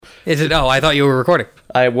Is it? Oh, I thought you were recording.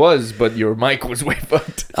 I was, but your mic was way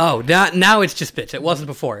fucked. Oh, now it's just bits. It wasn't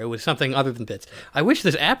before. It was something other than bits. I wish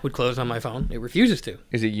this app would close on my phone. It refuses to.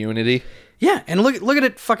 Is it Unity? Yeah, and look at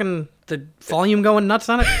it, fucking the volume going nuts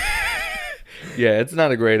on it. Yeah, it's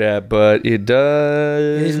not a great app, but it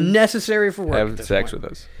does. It is necessary for work. Have sex with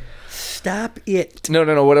us. Stop it.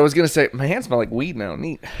 No. What I was gonna say, my hands smell like weed now.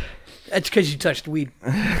 Neat. That's because you touched weed.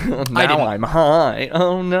 Now I'm high.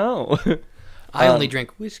 Oh no. I only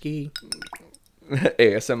drink whiskey.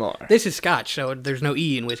 ASMR. This is Scotch, so there's no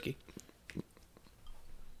E in whiskey.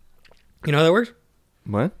 You know how that works?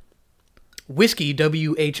 What? Whiskey,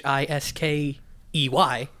 Whiskey,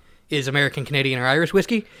 is American, Canadian, or Irish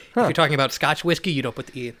whiskey. Huh. If you're talking about Scotch whiskey, you don't put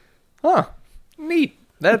the E in. Huh. Neat.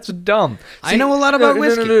 That's dumb. I know a lot about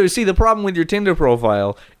whiskey. No. See, the problem with your Tinder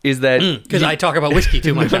profile is that... Because I talk about whiskey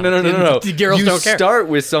too much. No. The girls you don't care. Start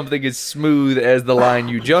with something as smooth as the line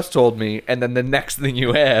you just told me, and then the next thing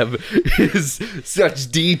you have is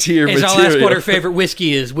such D-tier material. I'll ask what her favorite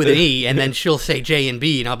whiskey is with an E, and then she'll say J and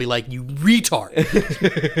B, and I'll be like, you retard.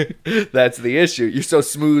 That's the issue. You're so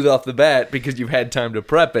smooth off the bat because you've had time to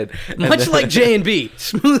prep it. Much like J and B.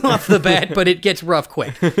 Smooth off the bat, but it gets rough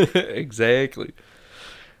quick. Exactly.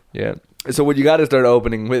 Yeah. So what you got to start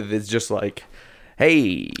opening with is just like,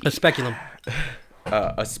 hey. A speculum.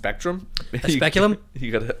 A spectrum? A speculum?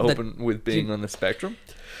 You got to open with being on the spectrum?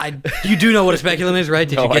 You do know what a speculum is, right?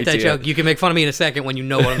 Did No you get that idea. joke? You can make fun of me in a second when you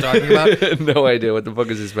know what I'm talking about. No idea. What the fuck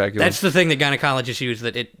is a speculum? That's the thing that gynecologists use,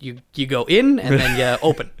 that you go in and then you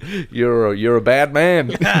open. You're a bad man.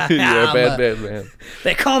 You're a bad man.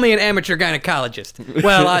 They call me an amateur gynecologist.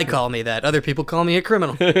 Well, I call me that. Other people call me a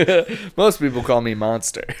criminal. Most people call me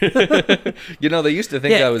Monster. You know, they used to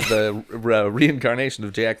think I was the reincarnation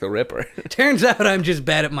of Jack the Ripper. Turns out I'm just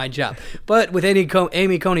bad at my job. But with Amy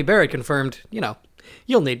Coney Barrett confirmed,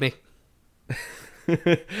 you'll need me.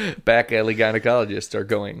 Back alley gynecologists are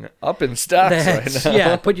going up in stocks right now.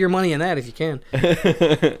 Yeah, put your money in that if you can.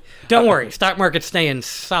 Don't worry, stock market's staying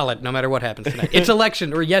solid no matter what happens tonight. It's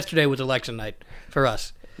election, or yesterday was election night for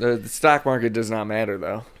us. The stock market does not matter,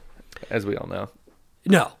 though, as we all know.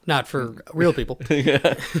 No, not for real people.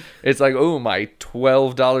 Yeah. It's like, oh, my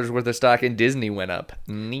 $12 worth of stock in Disney went up.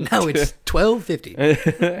 Neat. No, it's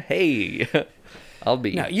 $12.50. Hey, I'll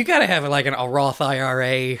be. No, you got to have like a Roth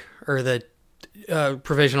IRA or the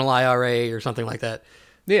provisional IRA or something like that.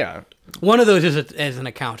 Yeah. One of those is as an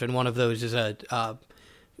account, and one of those is a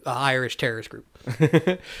Irish terrorist group.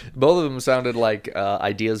 Both of them sounded like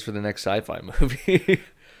ideas for the next sci-fi movie.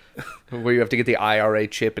 Where you have to get the IRA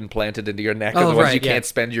chip implanted into your neck, otherwise you can't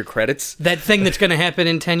spend your credits. That thing that's going to happen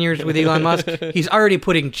in 10 years with Elon Musk, he's already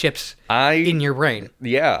putting chips in your brain.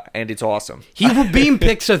 Yeah, and it's awesome. He will beam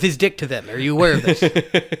pics of his dick to them. Are you aware of this?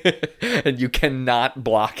 And you cannot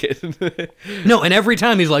block it. No, and every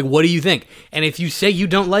time he's like, what do you think? And if you say you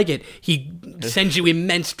don't like it, he sends you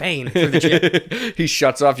immense pain for the chip. He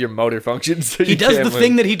shuts off your motor functions. So he does the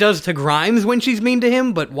thing that he does to Grimes when she's mean to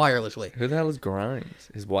him, but wirelessly. Who the hell is Grimes?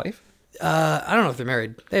 His wife? I don't know if they're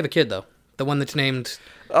married. They have a kid, though. The one that's named...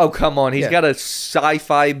 Oh, come on. He's got a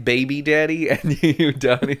sci-fi baby daddy, and you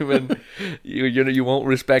don't even... you won't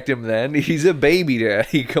respect him then? He's a baby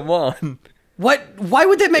daddy. Come on. What? Why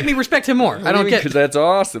would that make me respect him more? I don't get... Because that's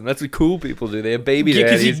awesome. That's what cool people do. They have baby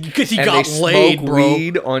daddies. Because he and got they laid, smoke bro.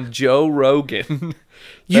 weed on Joe Rogan.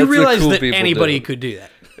 You realize that anybody could do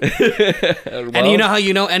that. Well, and you know how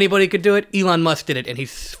you know anybody could do it? Elon Musk did it, and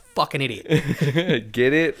he's fucking idiot.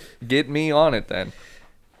 Get it? Get me on it, then.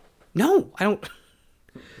 No, I don't...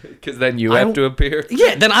 Because then you have to appear?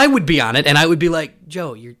 Yeah, then I would be on it, and I would be like,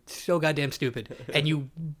 Joe, you're so goddamn stupid. And you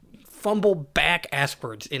fumble back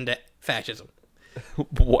asswards into fascism.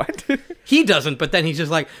 What? He doesn't, but then he's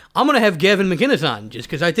just like, I'm going to have Gavin McInnes on just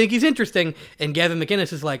because I think he's interesting. And Gavin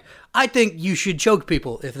McInnes is like, I think you should choke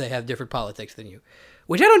people if they have different politics than you.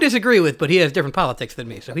 Which I don't disagree with, but he has different politics than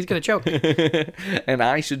me, so he's going to choke me. And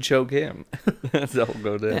I should choke him. That's all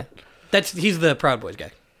go down. Yeah. He's the Proud Boys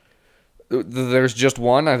guy. There's just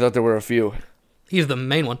one? I thought there were a few. He's the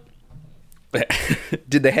main one.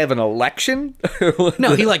 Did they have an election?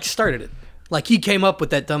 No, he started it. Like he came up with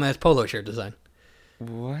that dumbass polo shirt design.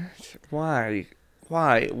 What? Why?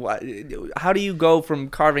 How do you go from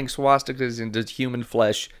carving swastikas into human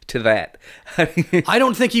flesh to that? I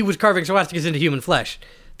don't think he was carving swastikas into human flesh.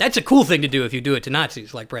 That's a cool thing to do if you do it to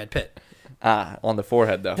Nazis like Brad Pitt. On the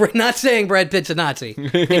forehead, though. We're not saying Brad Pitt's a Nazi.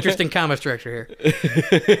 Interesting comma structure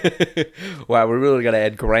here. Wow, we really got to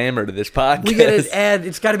add grammar to this podcast. We got to add,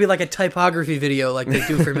 it's got to be like a typography video like they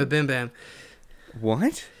do for Mabim Bam.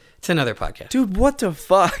 What? It's another podcast. Dude, what the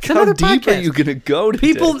fuck? It's How another deep are podcast. you going to go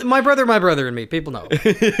today? People, my brother, and me. People know.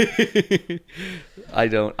 I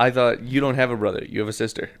don't. I thought you don't have a brother. You have a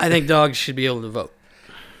sister. I think dogs should be able to vote.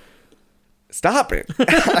 Stop it.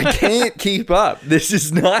 I can't keep up. This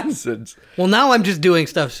is nonsense. Well, now I'm just doing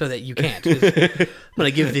stuff so that you can't. I'm going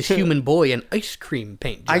to give this human boy an ice cream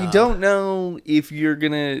paint job. I don't know if you're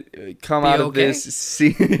going to come out of okay? this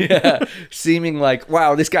seeming like,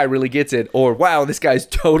 wow, this guy really gets it, or wow, this guy's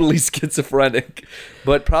totally schizophrenic,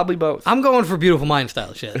 but probably both. I'm going for beautiful mind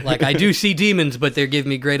style shit. Like, I do see demons, but they're giving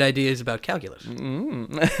me great ideas about calculus.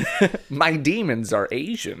 My demons are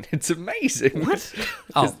Asian. It's amazing. What?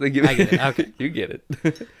 Oh, I get it. Okay. You get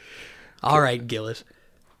it. All right, Gillis.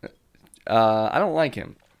 I don't like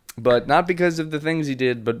him. But not because of the things he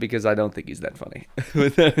did, but because I don't think he's that funny.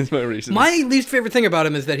 That is my reason. My least favorite thing about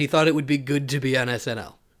him is that he thought it would be good to be on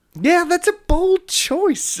SNL. Yeah, that's a bold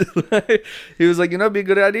choice. He was like, it'd be a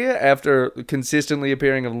good idea after consistently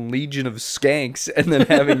appearing on Legion of Skanks and then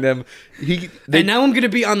having them... And now I'm going to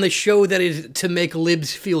be on the show that is to make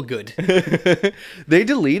libs feel good. They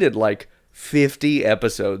deleted like 50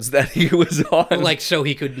 episodes that he was on. Like, so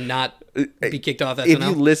he could not be kicked off SNL? If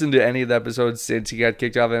you listen to any of the episodes since he got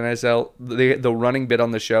kicked off NSL, the running bit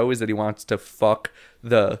on the show is that he wants to fuck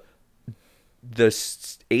the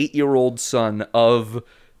 8-year-old son of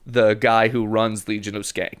the guy who runs Legion of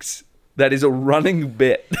Skanks. That is a running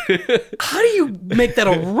bit. How do you make that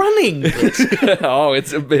a running bit? Oh,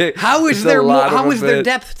 it's a bit. How is there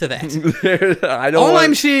depth to that?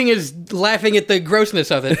 I'm seeing is laughing at the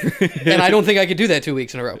grossness of it, and I don't think I could do that 2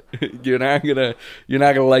 weeks in a row. You're not gonna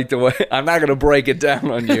like the way. I'm not gonna break it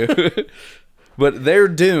down on you. But their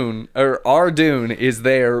Dune, or our Dune, is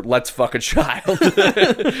their let's fuck a child.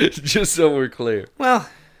 Just so we're clear. Well,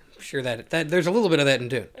 I'm sure that there's a little bit of that in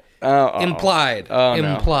Dune. Implied. Oh,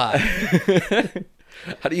 implied. No.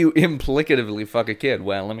 How do you implicatively fuck a kid?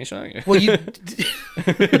 Well, let me show you. Well,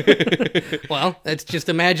 well, let's just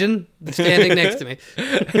imagine standing next to me.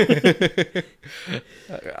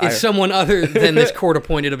 It's someone other than this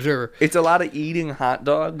court-appointed observer. It's a lot of eating hot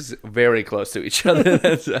dogs very close to each other.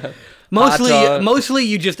 That's Mostly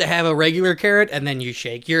you just have a regular carrot, and then you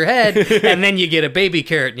shake your head, and then you get a baby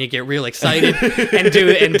carrot, and you get real excited, and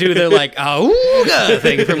do the like ooga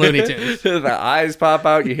thing from Looney Tunes. The eyes pop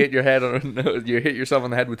out. You hit yourself on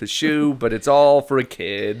the head with a shoe, but it's all for a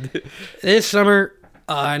kid. This summer,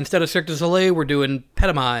 instead of Cirque du Soleil, we're doing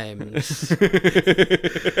pantomimes.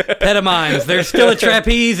 Pantomimes. There's still a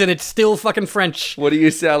trapeze, and it's still fucking French. What do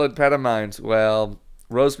you sell at pantomimes? Well,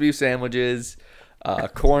 roast beef sandwiches.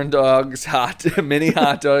 Corn dogs, mini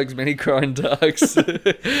hot dogs, mini corn dogs.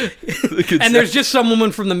 And there's just some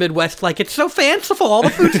woman from the Midwest like, it's so fanciful, all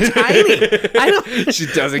the food's tiny. She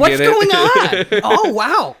doesn't get it. What's going on? Oh,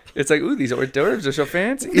 wow. It's like, ooh, these hors d'oeuvres are so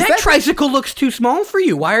fancy. That tricycle looks too small for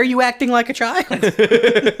you. Why are you acting like a child?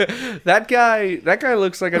 That guy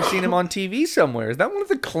looks like I've seen him on TV somewhere. Is that one of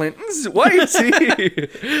the Clintons? Why is he?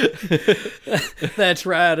 That's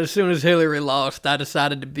right. As soon as Hillary lost, I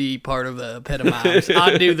decided to be part of the pantomimes.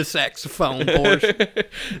 I do the saxophone portion.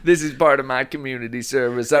 This is part of my community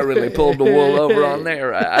service. I really pulled the wool over on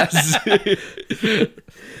their eyes.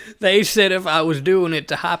 They said if I was doing it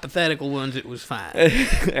to hypothetical ones, it was fine.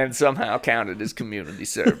 And somehow counted as community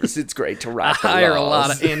service. It's great to write the hire laws. A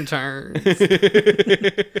lot of interns.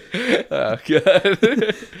 Oh, God.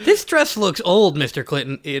 This dress looks old, Mr.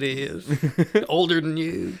 Clinton. It is. Older than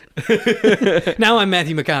you. Now I'm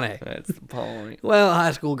Matthew McConaughey. That's the point. Well,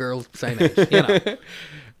 high school girls, same age, you know.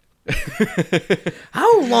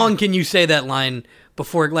 How long can you say that line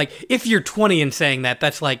before, like, if you're 20 and saying that,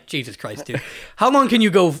 that's like, Jesus Christ, dude. How long can you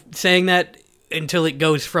go saying that until it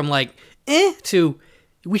goes from, like, to,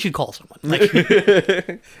 we should call someone?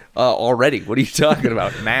 Like, already? What are you talking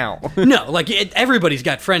about now? No, like, everybody's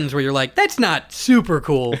got friends where you're like, that's not super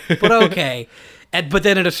cool, but okay. But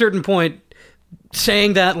then at a certain point,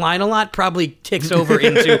 saying that line a lot probably ticks over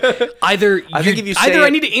into either I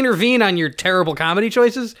need to intervene on your terrible comedy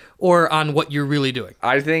choices or on what you're really doing.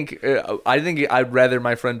 I think I'd rather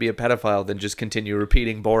my friend be a pedophile than just continue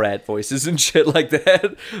repeating Borat voices and shit like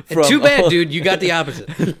that. Too bad, dude. You got the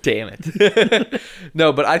opposite. Damn it.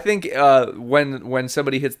 No, but I think when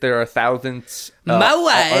somebody hits their 1,000th... my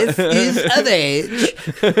wife is of age.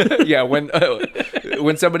 Yeah,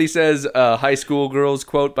 when somebody says high school girls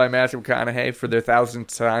quote by Matthew McConaughey for their the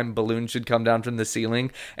 1000th time balloon should come down from the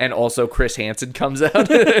ceiling, and also Chris Hansen comes out.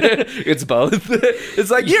 It's both.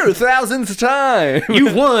 It's like, your 1000th time.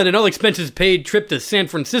 You've won an all-expenses paid trip to San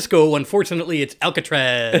Francisco. Unfortunately, it's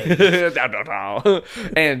Alcatraz.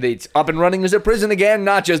 And it's up and running as a prison again,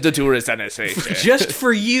 not just a tourist destination. Just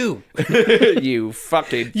for you. You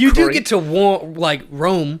fucking You do get to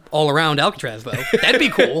roam all around Alcatraz, though. That'd be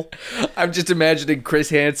cool. I'm just imagining Chris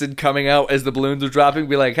Hansen coming out as the balloons are dropping,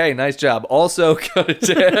 be like, hey, nice job. Also,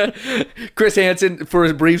 Chris Hansen, for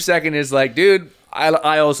a brief second, is like, dude,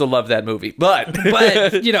 I also love that movie. But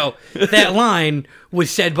that line was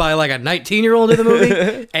said by like a 19-year-old in the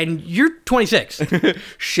movie, and you're 26.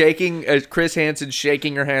 Shaking, Chris Hansen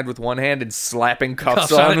shaking her hand with one hand and slapping cuffs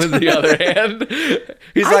on with the other hand.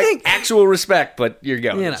 He's actual respect, but you're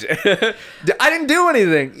going. I didn't do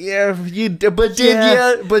anything. Yeah, you did, but did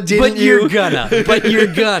you? But didn't you? You're gonna.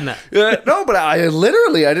 No, but I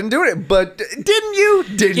didn't do it. But didn't you?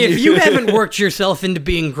 If you haven't worked yourself into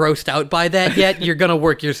being grossed out by that yet, you're gonna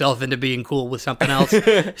work yourself into being cool with something else.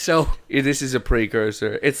 So this is a precursor.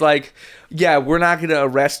 It's like, yeah, we're not going to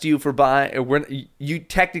arrest you for buying. You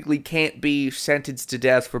technically can't be sentenced to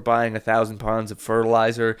death for buying 1,000 pounds of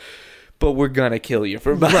fertilizer, but we're gonna kill you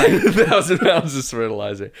for buying 1,000 pounds of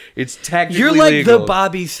fertilizer. It's technically you're like legal. the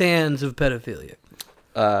Bobby Sands of pedophilia.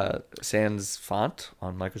 Sans font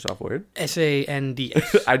on Microsoft Word.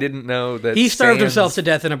 SANDS. I didn't know that he starved himself to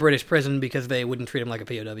death in a British prison because they wouldn't treat him like a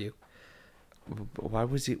POW. Why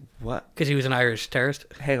was he? What? Because he was an Irish terrorist.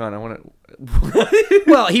 Hang on, I want to.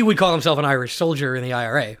 Well, he would call himself an Irish soldier in the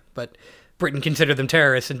IRA, but Britain considered them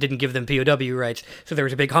terrorists and didn't give them POW rights. So there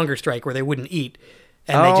was a big hunger strike where they wouldn't eat,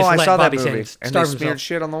 and they just let Bobby Sands starve himself. Smeared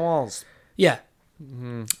shit on the walls. Yeah,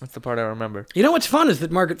 that's the part I remember. You know what's fun is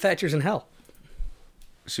that Margaret Thatcher's in hell.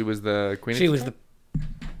 She was the queen. She was the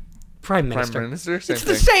Prime Minister. Prime Minister? Same it's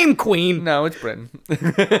thing. the same queen. No, it's Britain.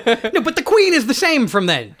 No, but the queen is the same from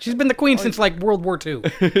then. She's been the queen since like World War II.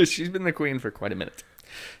 She's been the queen for quite a minute.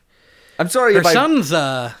 I'm sorry Her son's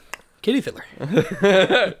kitty fiddler.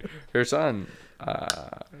 Her son.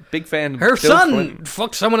 Big fan. Her son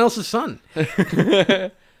fucked someone else's son.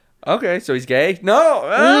 Okay, so he's gay?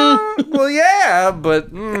 No. Well, yeah,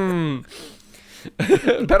 but...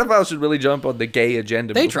 Pedophiles should really jump on the gay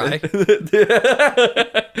agenda. They try.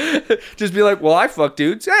 Just be like, well, I fuck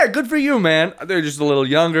dudes. Yeah, good for you, man. They're just a little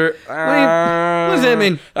younger. What does that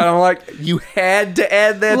mean? I'm like, you had to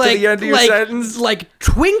add that to the end of your sentence? Like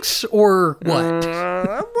twinks or what?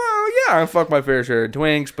 Well, yeah, I fucked my fair share of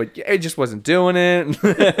twinks, but it just wasn't doing it.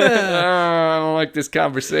 I don't like this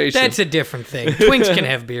conversation. That's a different thing. Twinks can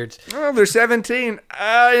have beards. Oh, they're 17.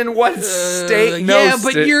 In what state? No yeah,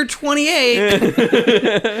 but you're 28.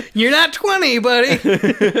 You're not 20, buddy.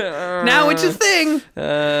 Now it's a thing.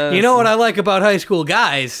 You know what I like about high school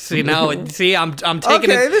guys? I'm taking I'm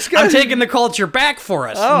taking the culture back for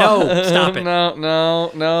us. Oh. No, stop it.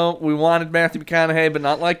 No. We wanted Matthew McConaughey, but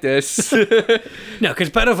not like this. No, because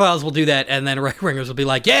pedophiles will do that, and then right-wingers will be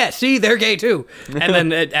like, yeah, see, they're gay too. And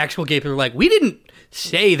then actual gay people are like, we didn't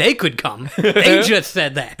say they could come. They just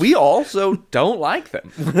said that. We also don't like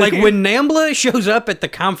them. Like when NAMBLA shows up at the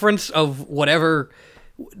conference of whatever,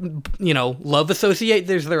 love associate.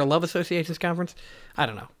 Is there a love associations conference? I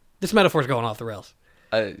don't know. This metaphor's going off the rails.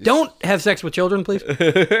 Don't have sex with children, please.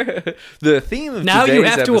 The theme of now today's you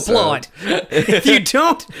have episode... to applaud. If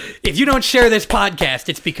you don't share this podcast,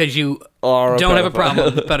 it's because you don't have a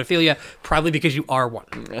problem with pedophilia. Probably because you are one.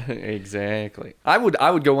 Exactly. I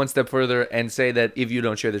would go one step further and say that if you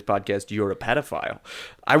don't share this podcast, you're a pedophile.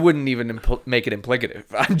 I wouldn't even make it implicative.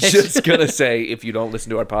 I'm just gonna say if you don't listen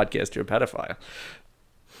to our podcast, you're a pedophile.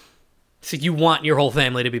 So you want your whole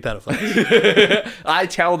family to be pedophiles. I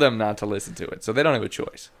tell them not to listen to it, so they don't have a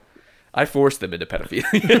choice. I force them into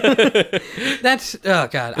pedophilia. Oh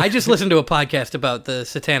God! I just listened to a podcast about the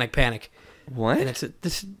Satanic Panic. What? And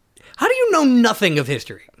how do you know nothing of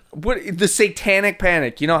history? What, the Satanic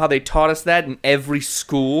Panic? You know how they taught us that in every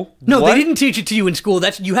school? No, they didn't teach it to you in school.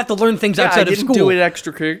 You have to learn things outside of school. I didn't do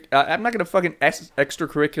it I'm not going to fucking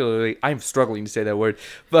extracurricularly. I'm struggling to say that word.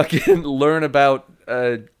 Fucking learn about...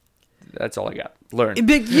 that's all I got. Learn.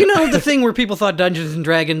 But you know the thing where people thought Dungeons and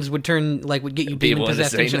Dragons would get you demon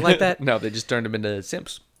possessed and shit like that? No, they just turned them into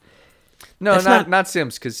simps. No, not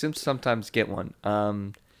simps, because simps sometimes get one.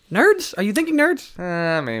 Nerds? Are you thinking nerds?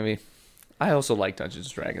 Maybe. I also like Dungeons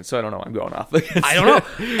and Dragons, so I don't know. I'm going off. I don't know.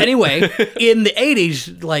 Anyway, in the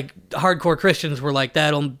 80s, like, hardcore Christians were like,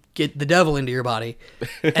 that'll get the devil into your body.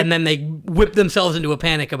 And then they whipped themselves into a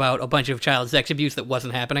panic about a bunch of child sex abuse that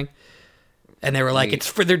wasn't happening. And they were like,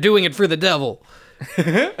 they're doing it for the devil.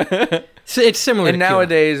 So it's similar. And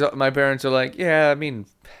nowadays, my parents are like, yeah, I mean,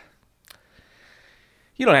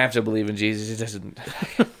 You don't have to believe in Jesus. It doesn't.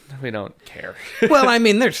 We don't care. Well, I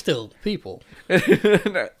mean, they're still people.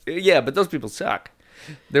 Yeah, but those people suck.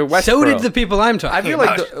 They're Westboro. So did the people I'm talking I feel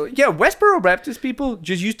about. like, Westboro Baptist people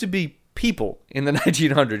just used to be people in the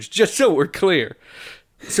 1900s, just so we're clear.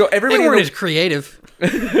 So everybody they weren't as creative.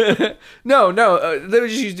 No, they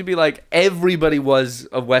just used to be like, everybody was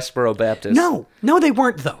a Westboro Baptist. No, they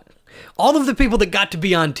weren't, though. All of the people that got to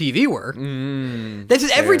be on TV were. This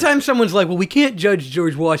is every time someone's like, well, we can't judge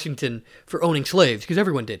George Washington for owning slaves, because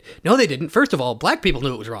everyone did. No, they didn't. First of all, black people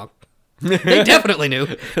knew it was wrong. They definitely knew.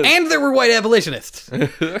 And there were white abolitionists. They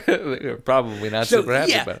were probably not super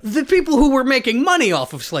happy about it. The people who were making money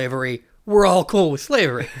off of slavery were all cool with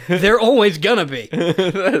slavery. They're always gonna be.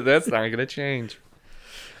 That's not gonna change.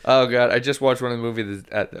 Oh god, I just watched one of the movies,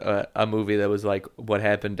 a movie that was like what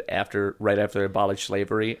happened right after they abolished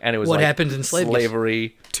slavery, and it was what like happens in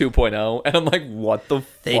slavery 2.0, and I'm like, what the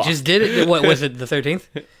fuck? They just did it. What was it? The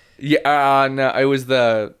 13th? Yeah, no, it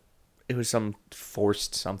was some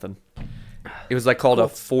forced something. It was like called a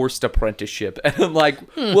forced apprenticeship, and I'm like,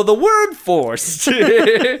 well, the word forced,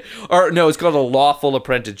 or no, it's called a lawful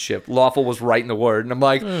apprenticeship. Lawful was right in the word, and I'm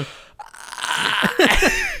like.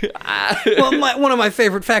 Well, one of my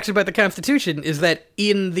favorite facts about the Constitution is that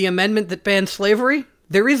in the amendment that bans slavery,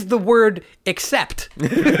 there is the word "except"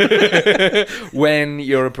 when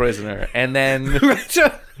you're a prisoner, and then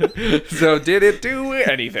so did it do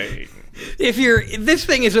anything? If this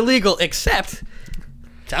thing is illegal, except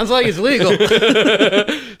sounds like it's legal.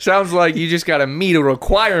 Sounds like you just got to meet a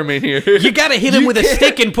requirement here. You got to hit him with a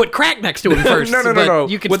stick and put crack next to him first. No.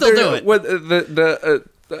 You can still do it.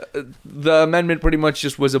 The amendment pretty much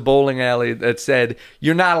just was a bowling alley that said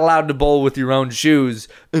you're not allowed to bowl with your own shoes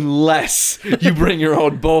unless you bring your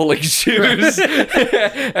own bowling shoes.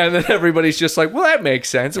 And then everybody's just like, well, that makes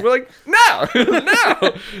sense. And we're like, no.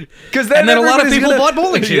 Because then a lot of people bought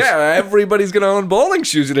bowling shoes. Yeah, everybody's going to own bowling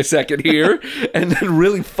shoes in a second here and then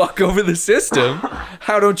really fuck over the system.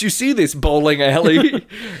 How don't you see this bowling alley?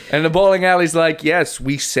 And the bowling alley's like, yes,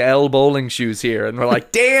 we sell bowling shoes here. And we're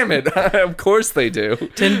like, damn it. Of course they do.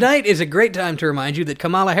 Tonight is a great time to remind you that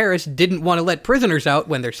Kamala Harris didn't want to let prisoners out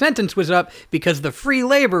when their sentence was up because the free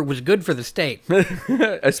labor was good for the state.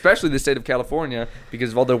 Especially the state of California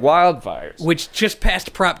because of all the wildfires. Which just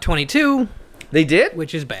passed Prop 22. They did?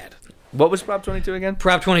 Which is bad. What was Prop 22 again?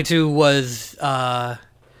 Prop 22 was, I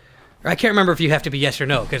can't remember if you have to be yes or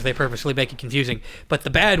no because they purposely make it confusing. But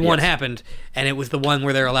the bad one happened, and it was the one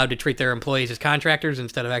where they're allowed to treat their employees as contractors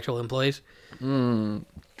instead of actual employees.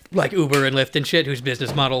 Like Uber and Lyft and shit, whose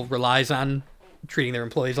business model relies on treating their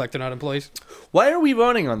employees like they're not employees. Why are we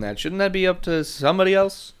voting on that? Shouldn't that be up to somebody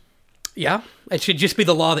else? Yeah, it should just be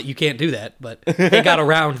the law that you can't do that, but they got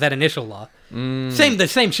around that initial law. The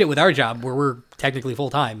same shit with our job, where we're technically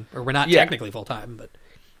full-time, or we're not technically full-time, but...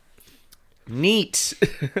 Neat.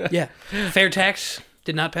 Yeah. Fair tax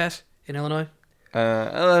did not pass in Illinois.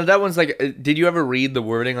 That one's like, did you ever read the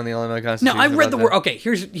wording on the Illinois Constitution? No, I read the word. Okay,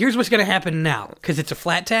 here's what's going to happen now. Because it's a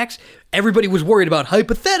flat tax, everybody was worried about,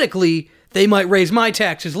 hypothetically, they might raise my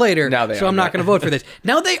taxes later, so I'm not going to vote for this.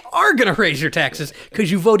 Now they are going to raise your taxes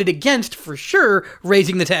because you voted against, for sure,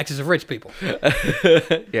 raising the taxes of rich people.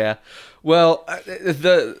 Yeah. Well,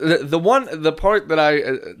 the part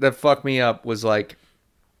that fucked me up was like,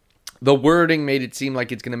 the wording made it seem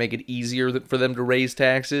like it's going to make it easier for them to raise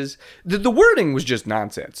taxes. The wording was just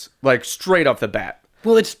nonsense, like straight off the bat.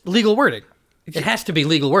 Well, it's legal wording. It has to be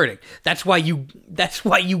legal wording. That's why you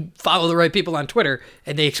follow the right people on Twitter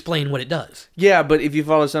and they explain what it does. Yeah, but if you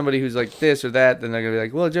follow somebody who's like this or that, then they're going to be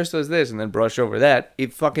like, well, it just does this, and then brush over that.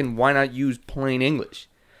 Why not use plain English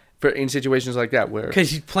in situations like that?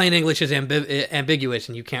 Because plain English is ambiguous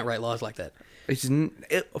and you can't write laws like that. It's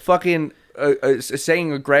fucking...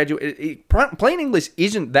 saying a graduate... plain English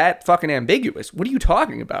isn't that fucking ambiguous. What are you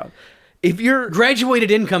talking about? If you're...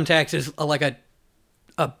 Graduated income tax is like a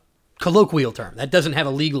colloquial term. That doesn't have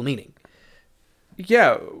a legal meaning.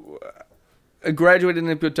 Yeah. A graduated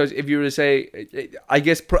income tax, if you were to say... I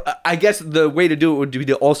guess the way to do it would be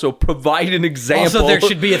to also provide an example. Also, there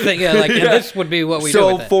should be a thing... Yeah, like, yeah, this would be what we do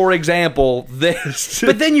with it. So, for example, this...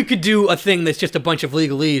 But then you could do a thing that's just a bunch of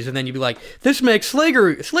legalese, and then you'd be like, this makes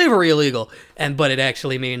slavery illegal. But it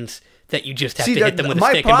actually means that you just have to hit them with a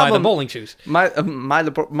stick and buy the bowling shoes. My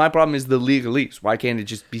problem is the legalese. Why can't it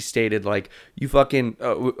just be stated like, you fucking...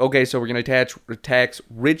 okay, so we're going to tax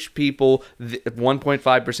rich people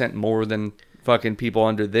 1.5% more than... fucking people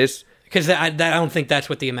under this. Because I don't think that's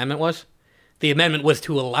what the amendment was. The amendment was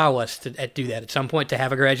to allow us to do that at some point, to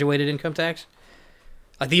have a graduated income tax.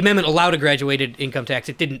 The amendment allowed a graduated income tax.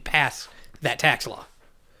 It didn't pass that tax law.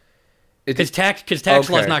 Because tax law is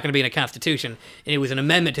Okay. not going to be in a constitution, and it was an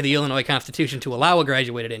amendment to the Illinois Constitution to allow a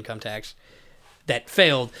graduated income tax that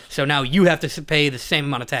failed. So now you have to pay the same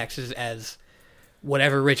amount of taxes as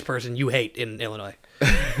whatever rich person you hate in Illinois.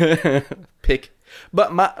 Pick.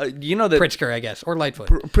 But you know that Pritzker, I guess, or Lightfoot.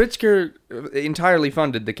 Pritzker entirely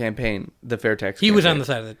funded the campaign, the fair tax. He was on the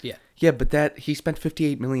side of it, yeah. Yeah, but he spent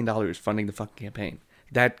 $58 million funding the fucking campaign.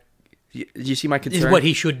 You see my concern? Is what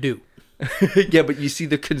he should do. Yeah, but you see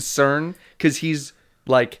the concern? Because he's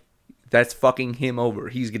like, that's fucking him over.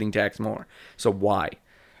 He's getting taxed more. So why?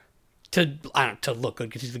 To look good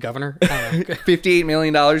because he's the governor. I don't know. $58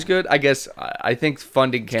 million good? I guess I think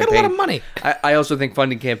funding campaign. Got a lot of money. I also think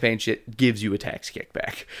funding campaign shit gives you a tax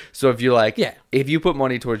kickback. So if you're like, Yeah. if you put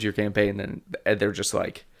money towards your campaign, then they're just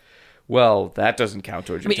like, well, that doesn't count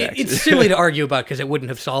towards your taxes. It's silly to argue about because it wouldn't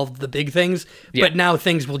have solved the big things, Yeah. but now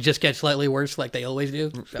things will just get slightly worse like they always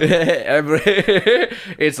do. So.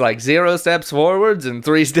 It's like 0 steps forwards and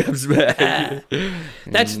 3 steps back.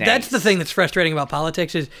 That's the thing that's frustrating about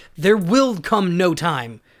politics is there will come no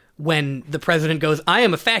time when the president goes, I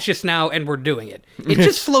am a fascist now, and we're doing it. It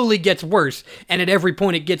just slowly gets worse, and at every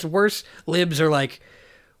point it gets worse, libs are like,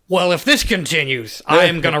 well, if this continues, I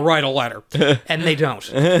am going to write a letter. And they don't.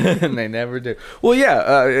 And they never do. Well,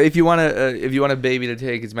 yeah. If you want a baby to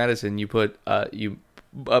take its medicine, you put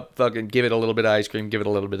fucking give it a little bit of ice cream, give it a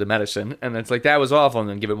little bit of medicine, and it's like that was awful. And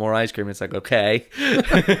then give it more ice cream. It's like okay,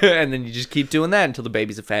 and then you just keep doing that until the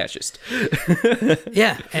baby's a fascist.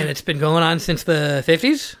 Yeah, and it's been going on since the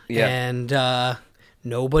 50s. Yeah. And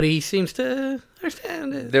nobody seems to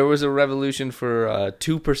understand it. There was a revolution for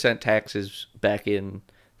 2% taxes back in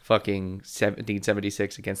fucking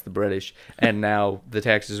 1776 against the British, and now the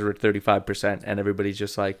taxes are at 35%, and everybody's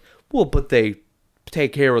just like, well, but they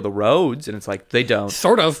take care of the roads, and it's like, they don't.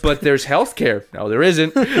 Sort of. But there's health care. No, there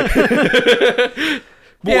isn't. Well,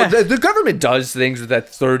 Yeah. the government does things with that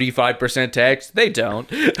 35% tax. They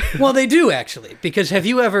don't. Well, they do, actually. Because have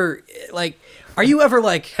you ever had I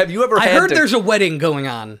heard to- there's a wedding going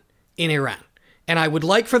on in Iran. And I would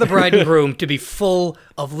like for the bride and groom to be full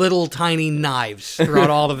of little tiny knives throughout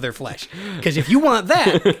all of their flesh. Because if you want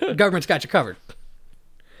that, the government's got you covered.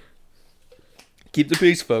 Keep the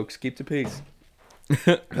peace, folks. Keep the peace.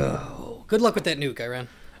 Good luck with that nuke, Iran.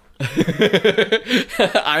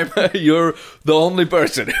 You're the only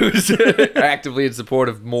person who's actively in support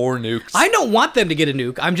of more nukes. I don't want them to get a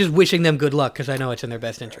nuke. I'm just wishing them good luck because I know it's in their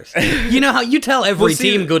best interest. You know how you tell every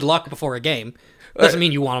team good luck before a game. Doesn't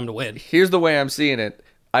mean you want them to win. Here's the way I'm seeing it.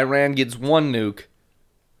 Iran gets one nuke.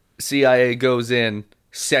 CIA goes in,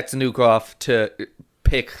 sets a nuke off to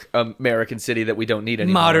pick American city that we don't need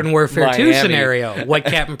anymore. Modern Warfare 2 Miami. scenario. What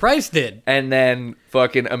Captain Price did. And then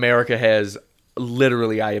fucking America has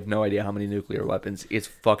literally, I have no idea how many nuclear weapons. It's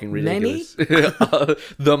fucking ridiculous.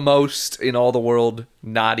 The most in all the world,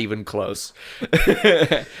 not even close.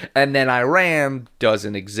 And then Iran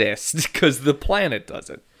doesn't exist because the planet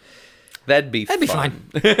doesn't. That'd be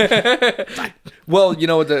fine. Fine. Well, you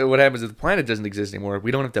know what happens if the planet doesn't exist anymore?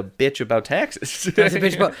 We don't have to bitch about taxes. That's a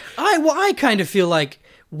bitch about. I kind of feel like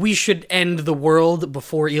we should end the world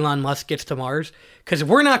before Elon Musk gets to Mars because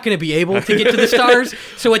we're not going to be able to get to the stars.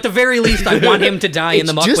 So at the very least, I want him to die in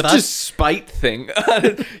the muck with us. It's just a spite thing.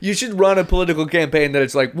 You should run a political campaign that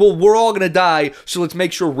it's like, well, we're all going to die, so let's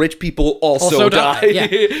make sure rich people also die.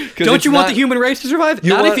 Yeah. Don't you want the human race to survive?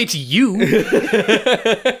 Not if it's you.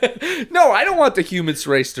 No, I don't want the human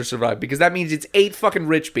race to survive because that means it's 8 fucking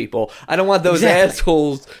rich people. I don't want those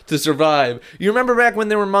assholes to survive. You remember back when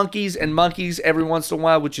there were monkeys, and monkeys every once in a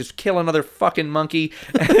while would just kill another fucking monkey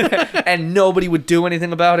and nobody would do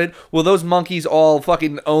anything about it? Well, those monkeys all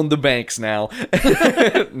fucking own the banks now.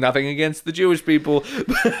 Nothing against the Jewish people.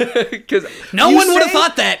 No one would have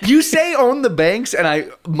thought that. You say own the banks,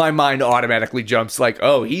 and my mind automatically jumps like,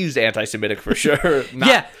 oh, he's anti-Semitic for sure.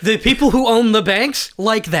 Yeah, the people who own the banks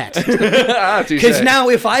like that. Because Because now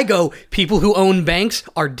if I go, people who own banks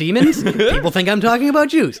are demons, people think I'm talking about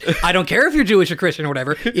Jews. I don't care if you're Jewish or Christian or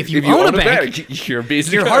whatever. If you own a bank, your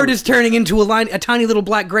heart is turning into a tiny little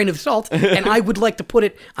black grain of salt, and I would like to put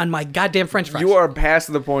it on my goddamn French fries. You are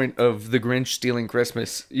past the point of the Grinch stealing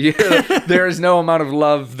Christmas. There is no amount of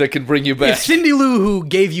love that can bring you back. If Cindy Lou, who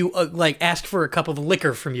gave you, asked for a cup of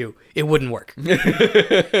liquor from you, it wouldn't work.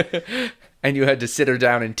 And you had to sit her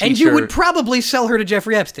down and teach her. And you would probably sell her to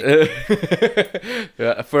Jeffrey Epstein.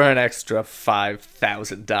 For an extra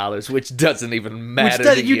 $5,000, which doesn't even matter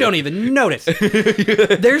to you. You don't even notice.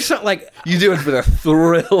 There's You do it for the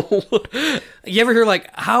thrill. You ever hear,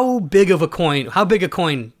 how big a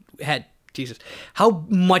coin had, Jesus, how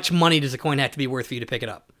much money does a coin have to be worth for you to pick it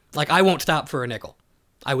up? I won't stop for a nickel.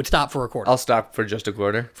 I would stop for a quarter. I'll stop for just a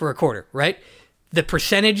quarter. For a quarter, right? The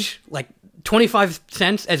percentage, like 25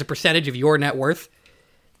 cents as a percentage of your net worth,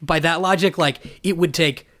 by that logic, like, it would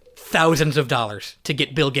take thousands of dollars to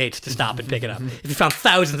get Bill Gates to stop and pick it up. If you found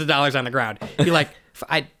thousands of dollars on the ground, you're like,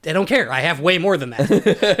 I don't care. I have way more than that.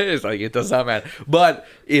 It's like, it does not matter. But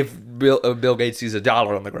if Bill Gates sees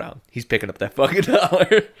 $1 on the ground, he's picking up that fucking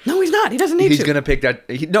dollar. No, he's not. He doesn't need to. He's going to pick that.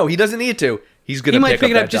 No, he doesn't need to. He's going to might pick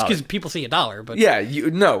it up that just dollar. because people see $1. But Yeah,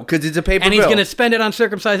 no, because it's a paper and he's bill. going to spend it on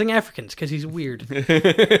circumcising Africans because he's weird.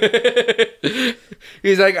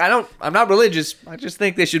 He's like, I'm not religious. I just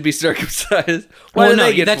think they should be circumcised. Why do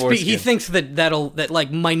they get foreskin? He thinks that like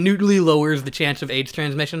minutely lowers the chance of AIDS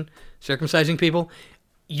transmission. Circumcising people.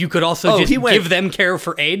 You could also just give them care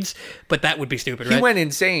for AIDS, but that would be stupid, right? He went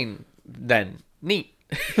insane then. Neat.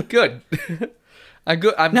 Good. I'm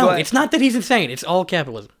No, glad. it's not that he's insane. It's all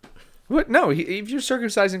capitalism. What? No, if you're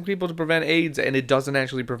circumcising people to prevent AIDS and it doesn't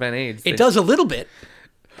actually prevent AIDS. It does a little bit.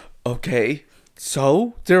 Okay.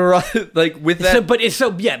 So? There are, like, with that. But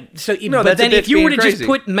then if you were to crazy. just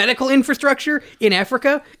put medical infrastructure in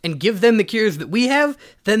Africa and give them the cures that we have,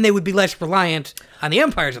 then they would be less reliant on the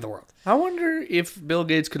empires of the world. I wonder if Bill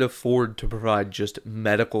Gates could afford to provide just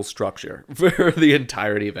medical structure for the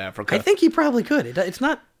entirety of Africa. I think he probably could. It's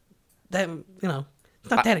not that, it's not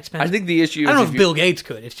that expensive. I think the issue is... I don't know if Bill Gates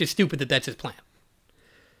could. It's just stupid that that's his plan.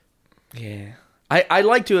 Yeah. I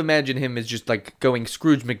like to imagine him as just like going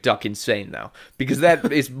Scrooge McDuck insane though, because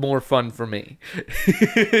that is more fun for me.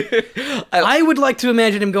 I would like to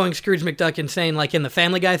imagine him going Scrooge McDuck insane, like in the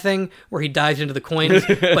Family Guy thing, where he dives into the coins,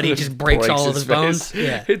 but he just breaks all of his bones.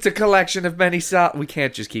 Yeah. It's a collection of many We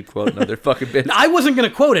can't just keep quoting other fucking bits. I wasn't going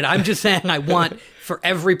to quote it. I'm just saying I want for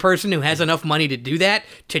every person who has enough money to do that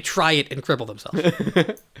to try it and cripple themselves.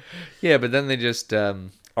 Yeah, but then they just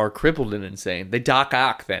are crippled and insane. They Doc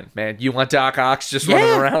Ock then, man. You want Doc Ock's just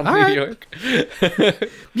running around New York?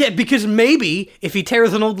 Yeah, because maybe if he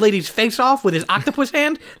tears an old lady's face off with his octopus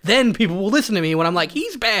hand, then people will listen to me when I'm like,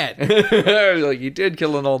 he's bad. Like, you did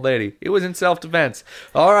kill an old lady. It was in self-defense.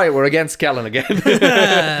 All right, we're against Kellen again.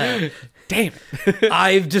 Damn it.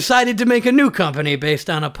 I've decided to make a new company based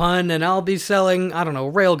on a pun, and I'll be selling, I don't know,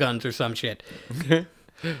 railguns or some shit.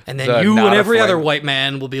 And then you and every other white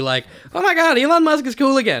man will be like, oh my god, Elon Musk is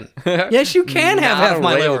cool again. Yes, you can have half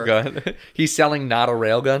my labor. Gun. He's selling not a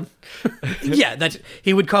railgun. Yeah,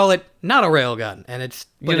 he would call it not a railgun. And it's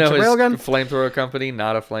a his railgun. flamethrower company,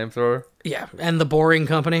 not a flamethrower. Yeah, and the Boring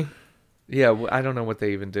Company. Yeah, I don't know what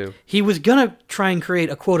they even do. He was going to try and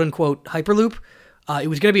create a quote-unquote Hyperloop. It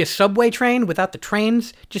was going to be a subway train without the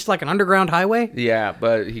trains, just like an underground highway. Yeah,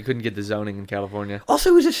 but he couldn't get the zoning in California.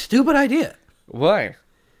 Also, it was a stupid idea. Why?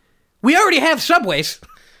 We already have subways.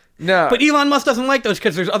 No. But Elon Musk doesn't like those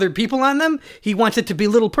because there's other people on them. He wants it to be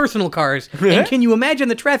little personal cars. And can you imagine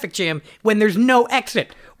the traffic jam when there's no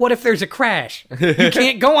exit? What if there's a crash? You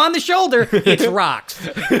can't go on the shoulder. It's rocks.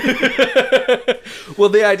 Well,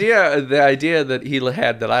 the idea that he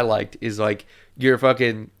had that I liked is like, you're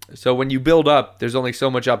fucking... So when you build up, there's only so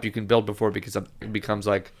much up you can build before it becomes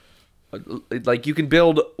like you can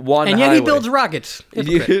build one and yet highway. He builds rockets.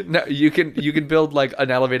 You can build like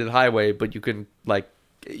an elevated highway, but you can't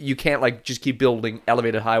like just keep building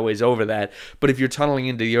elevated highways over that. But if you're tunneling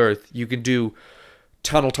into the earth, you can do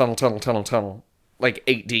tunnel like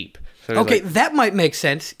 8 deep. So okay, that might make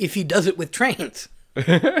sense if he does it with trains.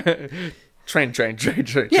 Train.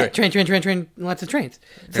 Yeah, train. Lots of trains.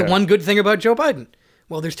 It's the one good thing about Joe Biden.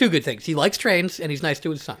 Well, there's 2 good things. He likes trains, and he's nice to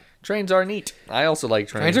his son. Trains are neat. I also like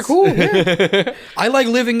trains. Trains are cool, yeah. I like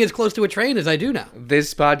living as close to a train as I do now.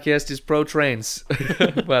 This podcast is pro trains,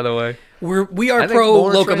 by the way. We are pro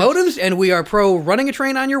locomotives, and we are pro running a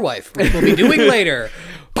train on your wife, which we'll be doing later.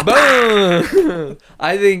 Boom!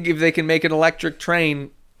 I think if they can make an electric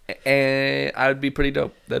train, I'd be pretty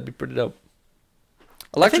dope. That'd be pretty dope.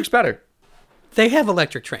 Electric's better. They have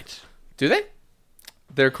electric trains. Do they?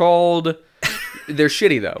 They're called... They're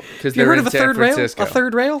shitty, though, because they're heard in of San Francisco. A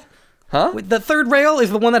third rail? Huh? The third rail is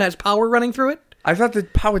the one that has power running through it? I thought they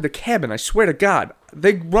powered the cabin. I swear to God.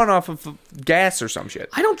 They run off of gas or some shit.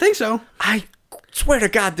 I don't think so. I swear to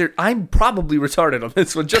God, I'm probably retarded on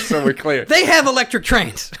this one, just so we're clear. They have electric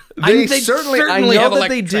trains. They certainly I know that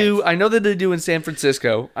they do. Trains. I know that they do in San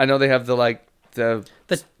Francisco. I know they have the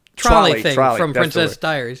trolley thing from Princess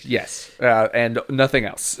Diaries. Yes, and nothing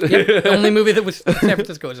else. Yep, the only movie that was San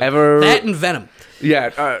Francisco ever. That and Venom.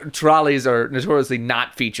 Yeah, trolleys are notoriously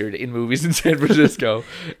not featured in movies in San Francisco.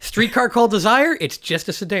 Streetcar Called Desire, it's just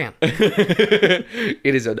a sedan.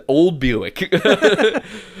 It is an old Buick.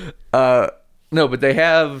 No, but they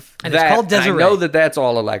have and that. It's called Desiree. I know that that's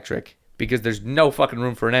all electric because there's no fucking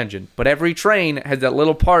room for an engine. But every train has that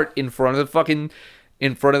little part in front of the fucking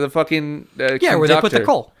Yeah, where they put the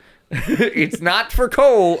coal. It's not for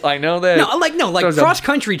coal. I know that. Like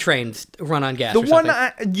cross-country trains run on gas. The one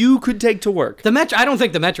you could take to work. The metro. I don't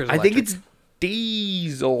think the metro's electric. I think it's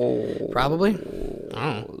diesel. Probably.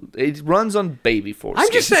 It runs on baby force.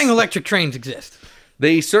 I'm just saying electric trains exist.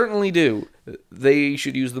 They certainly do. They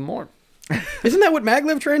should use them more. Isn't that what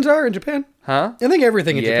maglev trains are in Japan? Huh? I think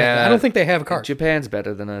everything in Japan. I don't think they have cars. Japan's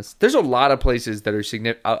better than us. There's a lot of places that are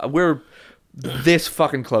significant. We're this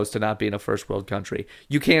fucking close to not being a first world country.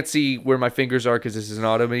 You can't see where my fingers are because this is an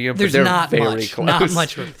auto medium. There's but they're not very much. Close. Not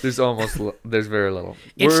much. There's very little.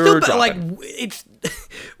 It's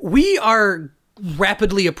we are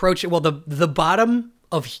rapidly approaching. Well, the bottom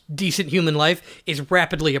of decent human life is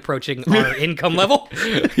rapidly approaching our income level.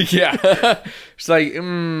 Yeah. It's like, you're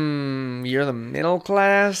the middle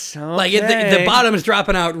class? Okay. Like, the bottom is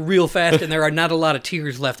dropping out real fast, and there are not a lot of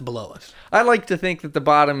tiers left below us. I like to think that the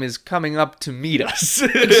bottom is coming up to meet us.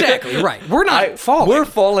 Exactly, right. We're not falling. We're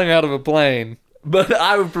falling out of a plane, but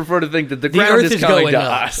I would prefer to think that the ground is coming to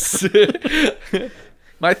us.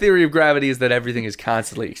 My theory of gravity is that everything is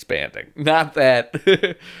constantly expanding. Not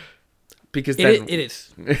that... Because then... It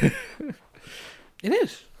is. It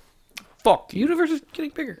is. Fuck. The universe is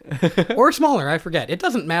getting bigger. Or smaller, I forget. It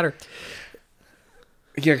doesn't matter.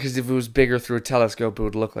 Yeah, because if it was bigger through a telescope, it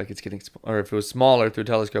would look like it's getting... Or if it was smaller through a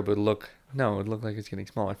telescope, it would look... No, it would look like it's getting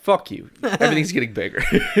smaller. Fuck you. Everything's getting bigger.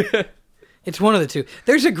 It's one of the two.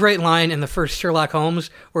 There's a great line in the first Sherlock Holmes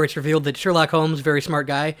where it's revealed that Sherlock Holmes, very smart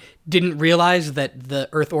guy, didn't realize that the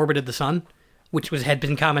Earth orbited the sun, which had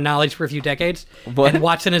been common knowledge for a few decades. What? And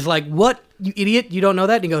Watson is like, what, you idiot? You don't know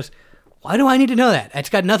that? And he goes, why do I need to know that? It's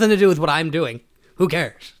got nothing to do with what I'm doing. Who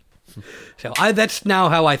cares? So that's now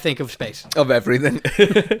how I think of space. Of everything.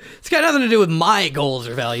 It's got nothing to do with my goals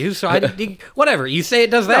or values. So whatever. You say it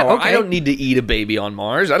does that? No, okay. I don't need to eat a baby on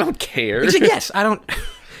Mars. I don't care. He's like, yes, I don't...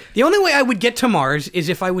 The only way I would get to Mars is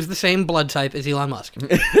if I was the same blood type as Elon Musk.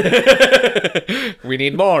 We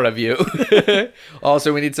need more of you.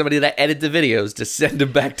 Also, we need somebody to edit the videos to send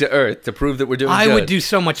them back to Earth to prove that we're doing good. I would do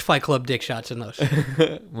so much Fight Club dick shots in those.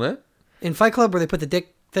 What? In Fight Club, where they put the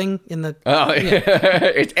dick thing in the... Oh, yeah.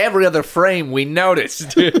 It's every other frame, we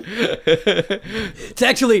noticed. It's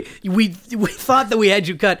actually... We thought that we had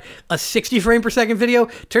you cut a 60 frame per second video.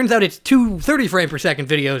 Turns out it's two 30 frame per second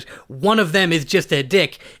videos. One of them is just a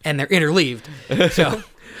dick, and they're interleaved. So...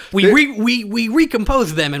 We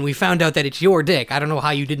recomposed them, and we found out that it's your dick. I don't know how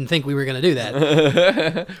you didn't think we were going to do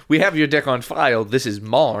that. We have your dick on file. This is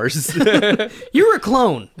Mars. You're a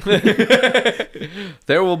clone.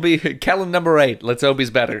 There will be Kellen number 8. Let's hope he's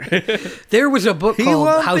better. There was a book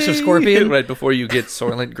called House of Scorpion. Right before you get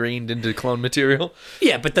Soylent Greened into clone material.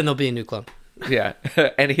 Yeah, but then there'll be a new clone. Yeah,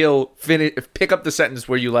 and he'll pick up the sentence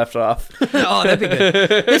where you left off. Oh, that'd be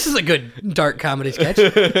good. This is a good dark comedy sketch.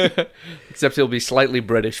 Except he'll be slightly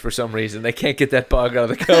British for some reason. They can't get that bug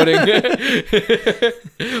out of the coding.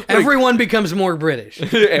 Everyone becomes more British.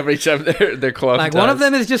 Every time they're close. Like, one of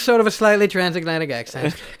them is just sort of a slightly transatlantic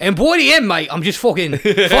accent. And boy, the end, mate, I'm just fucking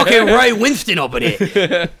Ray Winston up in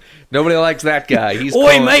here. Nobody likes that guy. He's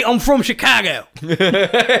Oi, mate, I'm from Chicago.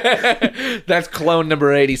 That's clone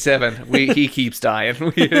number 87. He keeps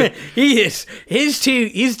dying. He is. His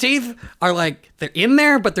teeth are like, they're in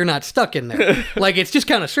there, but they're not stuck in there. Like, it's just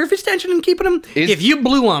kind of surface tension and keeping them. If you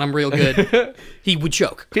blew on him real good, he would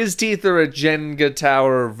choke. His teeth are a Jenga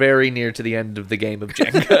tower very near to the end of the game of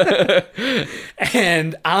Jenga.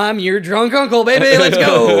 And I'm your drunk uncle, baby. Let's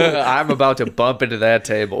go. I'm about to bump into that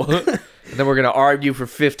table. And then we're going to argue for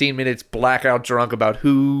 15 minutes blackout drunk about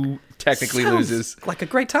who technically loses. Like a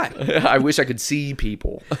great time. I wish I could see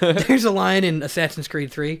people. There's a line in Assassin's Creed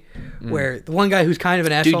 3 where the one guy who's kind of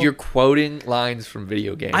an asshole... Dude, you're quoting lines from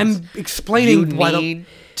video games. I'm explaining why need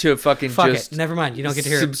to fucking Fuck just... it. Never mind. You don't get to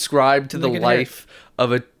hear it. Subscribe to the life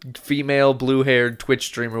of a female blue-haired Twitch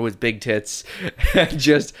streamer with big tits and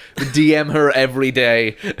just DM her every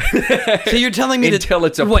day. So you're telling me until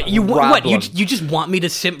it's a what problem. You just want me to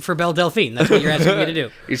simp for Belle Delphine? That's what you're asking me to do.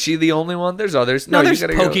 Is she the only one? There's others. No, there's you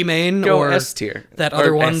gotta Pokimane go or S tier. That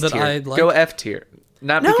other one S that tier. I like. Go F tier.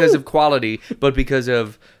 Not because of quality, but because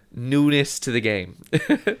of newness to the game.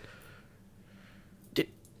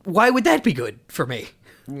 Why would that be good for me?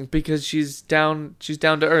 Because she's down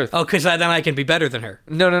to earth. Oh, because then I can be better than her.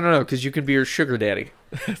 No, because you can be her sugar daddy.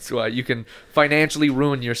 That's why you can financially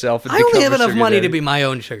ruin yourself. And I only have become a enough sugar money daddy. to be my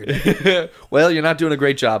own sugar daddy. Well, you're not doing a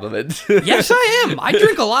great job of it. Yes, I am. I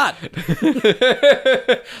drink a lot.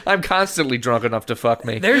 I'm constantly drunk enough to fuck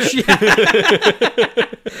me. There's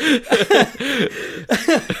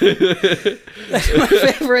That's my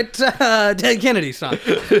favorite Dead Kennedy song.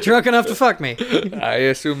 Drunk enough to fuck me. I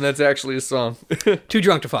assume that's actually a song. Too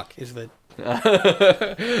drunk to fuck is the. I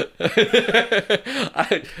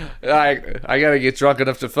gotta get drunk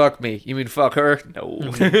enough to fuck me. You mean fuck her? No.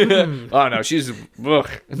 Oh no, she's ugh.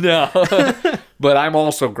 No. But I'm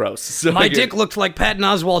also gross. So My dick looked like Patton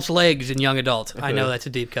Oswalt's legs in Young Adult. I know that's a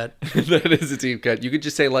deep cut. That is a deep cut. You could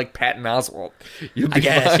just say like Patton Oswalt. I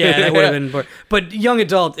guess, yeah, that would have been more. But Young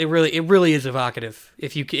Adult, it really is evocative.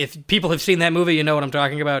 If people have seen that movie, you know what I'm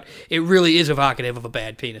talking about. It really is evocative of a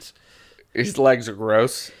bad penis. His legs are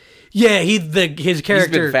gross. Yeah, his character. He's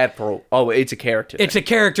been fat for. Oh, it's a character. It's a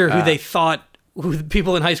character who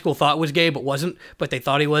people in high school thought was gay but wasn't, but they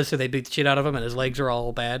thought he was, so they beat the shit out of him, and his legs are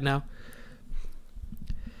all bad now.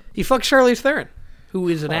 He fucks Charlize Theron, who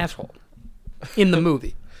is an asshole in the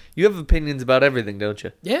movie. You have opinions about everything, don't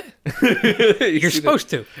you? Yeah, you're supposed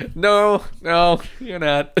to. No, you're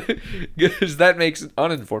not. Because that makes an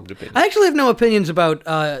uninformed opinion. I actually have no opinions about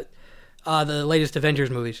the latest Avengers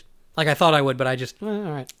movies. Like I thought I would, but I just all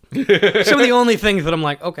right. Some of the only things that I'm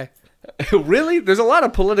like, okay. Really? There's a lot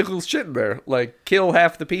of political shit in there, like kill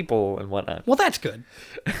half the people and whatnot. Well, that's good.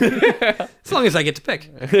 As long as I get to pick.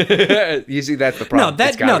 You see, that's the problem.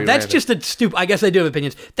 That's just a stupid. I guess I do have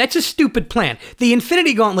opinions. That's a stupid plan. The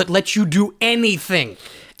Infinity Gauntlet lets you do anything.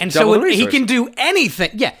 And Double so the he resources. can do anything.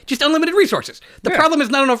 Yeah, just unlimited resources. The problem is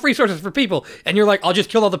not enough resources for people. And you're like, I'll just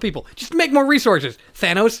kill all the people. Just make more resources.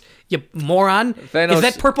 Thanos, you moron. Thanos- Is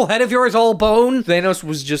that purple head of yours all bone? Thanos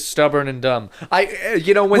was just stubborn and dumb.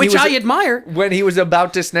 When Which I admire. When he was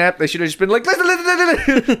about to snap, they should have just been like, listen,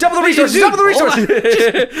 double the resources, double the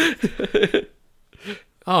resources.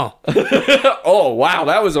 Oh. Oh, wow,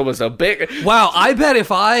 that was almost a big... Wow, I bet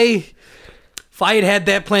if I had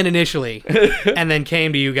that plan initially and then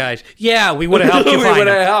came to you guys, yeah, we would have helped you find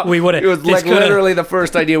him. We would have. It was like literally the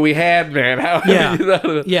first idea we had, man.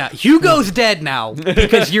 Yeah. Hugo's dead now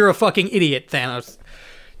because you're a fucking idiot, Thanos.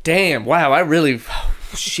 Damn, wow, I really...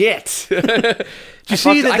 Shit. You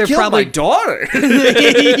see that I they're killed probably my daughter.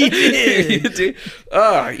 He did.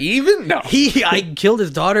 Even? No. I killed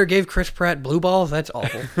his daughter, gave Chris Pratt blue balls. That's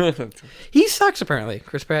awful. He sucks, apparently,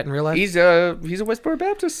 Chris Pratt in real life. He's a Westboro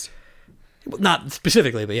Baptist. Not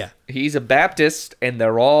specifically, but yeah. He's a Baptist, and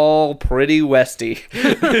they're all pretty Westy.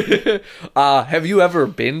 Have you ever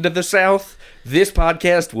been to the South? This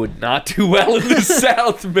podcast would not do well in the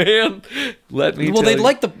South, man. Let me tell they'd you.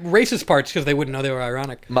 like the racist parts because they wouldn't know they were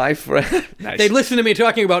ironic. My friend... Nice. They'd listen to me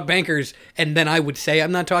talking about bankers, and then I would say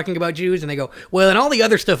I'm not talking about Jews, and they go, well, and all the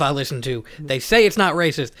other stuff I listen to, they say it's not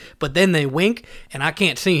racist, but then they wink, and I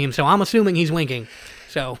can't see him, so I'm assuming he's winking.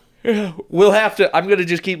 So... We'll have to... I'm going to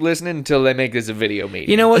just keep listening until they make this a video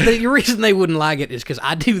meeting. You know what? The reason they wouldn't like it is because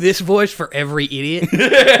I do this voice for every idiot.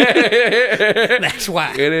 That's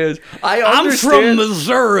why. It is. I'm from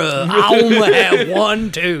Missouri. I only have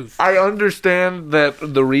one tooth. I understand that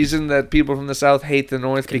the reason that people from the South hate the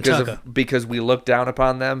North because we look down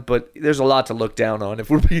upon them, but there's a lot to look down on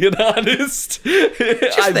if we're being honest.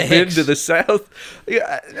 I've been to the South.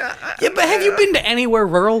 Yeah, but have you been to anywhere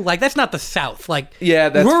rural? Like, that's not the South. Like, yeah,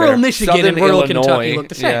 that's rural fair. Michigan Southern and rural Illinois, Kentucky look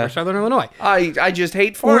the same. yeah. Or Southern Illinois. I just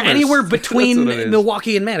hate farmers. Or anywhere between That's what it is.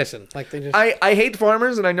 Milwaukee and Madison. Like, they just... I hate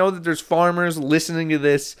farmers, and I know that there's farmers listening to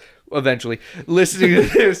this, eventually, listening to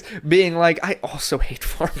this, being like, I also hate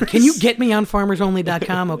farmers. Can you get me on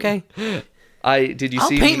farmersonly.com, okay? Did you I'll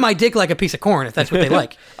see paint my dick like a piece of corn if that's what they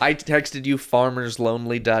like. I texted you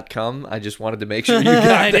farmerslonely.com. I just wanted to make sure you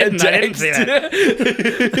got that text. I didn't see that.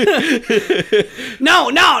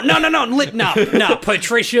 No,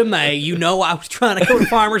 Patricia May, you know I was trying to go to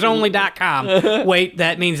farmersonly.com. Wait,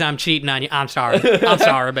 that means I'm cheating on you. I'm sorry,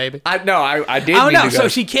 baby. I did. Oh, mean no, to go. so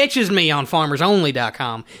she catches me on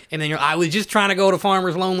farmersonly.com, and then I was just trying to go to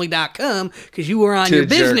farmerslonely.com because you were on To your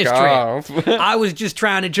business jerk off. trip. I was just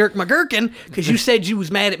trying to jerk my gherkin because you said you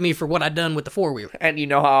was mad at me for what I'd done with the four-wheeler. And you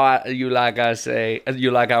know how you like how I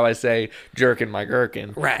say jerking my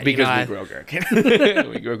gherkin, Right? Because you know, we grow gherkin.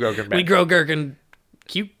 We grow gherkin. We grow gherkin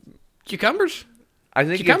cucumbers. I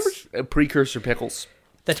think Cucumbers? it's precursor pickles.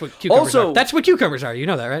 That's what cucumbers Also- are. That's what cucumbers are. You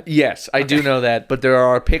know that, right? Yes, I do know that, but there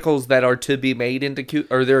are pickles that are to be made into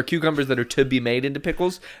or there are cucumbers that are to be made into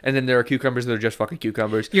pickles, and then there are cucumbers that are just fucking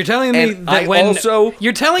cucumbers. You're telling me And that I when also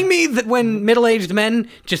you're telling me that when middle-aged men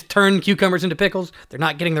just turn cucumbers into pickles, they're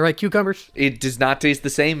not getting the right cucumbers? it does not taste the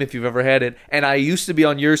same if you've ever had it. And I used to be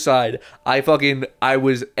on your side. I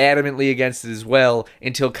was adamantly against it as well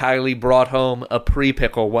until Kylie brought home a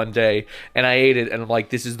pre-pickle one day, and I ate it, and I'm like,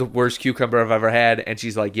 this is the worst cucumber I've ever had. And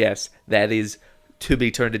she's like, yes, that is to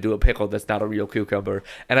be turned into a pickle. That's not a real cucumber.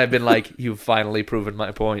 And I've been like, you've finally proven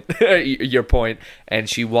my point, your point. And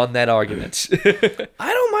she won that argument.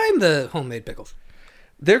 I don't mind the homemade pickles.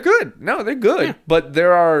 They're good. No, they're good. Yeah. But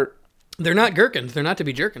They're not gherkins. They're not to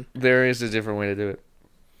be jerkin. there is a different way to do it.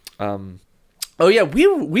 Oh yeah,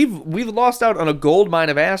 we've lost out on a gold mine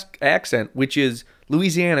of accent, which is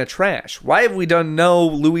Louisiana trash. Why have we done no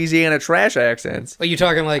Louisiana trash accents? Are you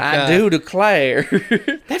talking like... I do declare.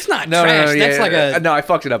 That's not No, trash. no, no, that's like a... No, I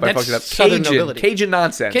fucked it up. that's Southern Cajun, nobility. Cajun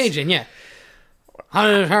nonsense. Cajun, yeah. I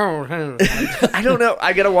don't know.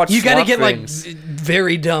 I gotta watch. You gotta Swamp get Things. like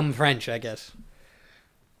very dumb French, I guess.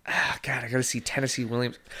 God, I gotta see Tennessee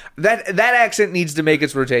Williams. That accent needs to make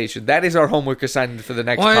its rotation. That is our homework assignment for the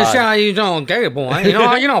next Well, pod. how you doing, gay boy? You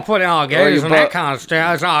know, you don't put all gays and that kind of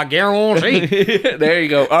stuff. It's all gay won't see. There you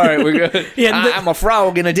go. All right, we're good. Yeah, I'm a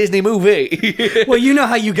frog in a Disney movie. Well, you know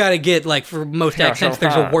how you gotta get, like, for most accents,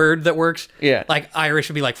 there's a word that works. Yeah. Like, Irish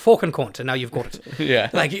would be like, fucking cunt, and now you've got it. Yeah.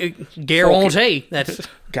 Like, gay won't see. That's...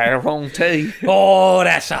 Guarantee. Oh,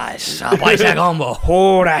 that's nice. A place of gumbo.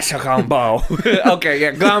 Oh, that's a gumbo. Okay,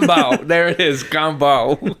 yeah, gumbo. There it is,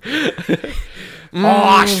 gumbo. Oh,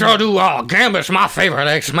 I sure do. Oh, Gambit's my favorite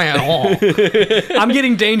X-Man. Oh. I'm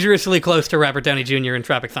getting dangerously close to Robert Downey Jr. in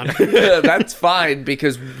Tropic Thunder. That's fine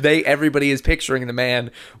because everybody is picturing the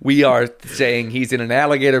man. We are saying he's in an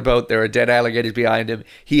alligator boat. There are dead alligators behind him.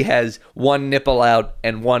 He has one nipple out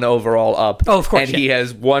and one overall up. Oh, of course, and he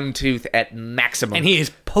has one tooth at maximum. And he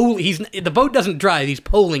is the boat doesn't drive. He's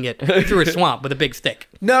poling it through a swamp with a big stick.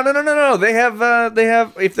 No. They have.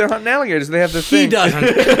 If they're hunting alligators, they have the He thing. doesn't.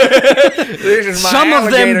 This is my Some of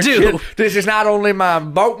them alligator do. This is not only my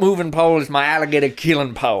boat moving pole; it's my alligator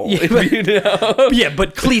killing pole. Yeah, if but- you know. Yeah,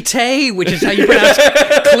 but cleté, which is how you pronounce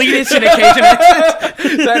Cletus in a Cajun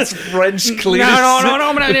accent. That's French Cletus.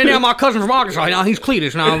 No, but my cousin from Arkansas. Now he's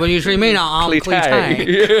Cletus now, but you see me now, I'm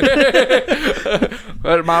Cleté.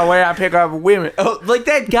 But my way I pick up women. Oh, like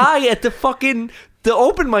that guy at the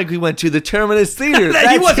open mic we went to, the Terminus Theater. He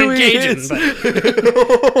That's wasn't who Cajun, is.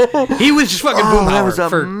 but he was just fucking Oh, that Boomhauer. was a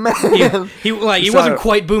man. He Saw wasn't it.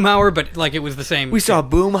 quite Boomhauer, but like it was the same. We saw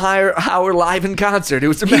Boomhauer live in concert. It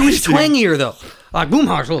was He amazing. was twangier though. Like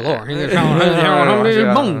Boomhauer's a little lower.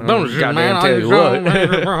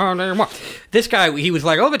 This guy, he was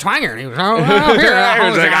like, oh, the twanger. And he was,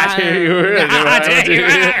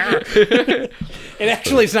 It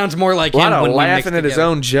actually sounds more like A lot him of when we mixed laughing at his together.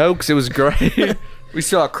 own jokes. It was great. We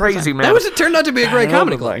saw a crazy man. It turned out to be a great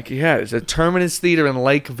comedy club. Like, yeah, it's a Terminus Theater in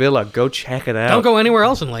Lake Villa. Go check it out. Don't go anywhere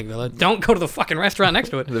else in Lake Villa. Don't go to the fucking restaurant next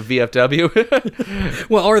to it. The VFW.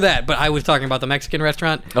 Well, or that, but I was talking about the Mexican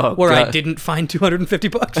restaurant where I God. didn't find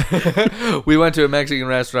 $250. We went to a Mexican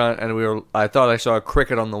restaurant and I thought I saw a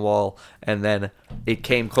cricket on the wall, and then it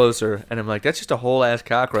came closer and I'm like, that's just a whole ass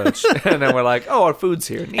cockroach. And then we're like, oh, our food's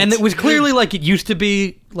here. Neat. And it was clearly like it used to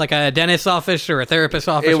be like a dentist's office or a therapist's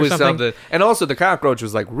office It or was something. And also the cockroach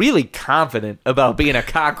was like really confident about being a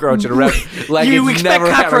cockroach at a restaurant. Like You it's expect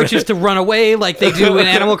never cockroaches to run away like they do in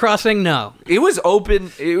Animal Crossing? No. It was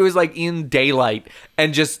open. It was like in daylight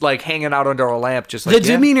and just like hanging out under a lamp, just like The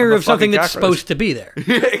demeanor I'm a of something fucking that's cockroach. supposed to be there.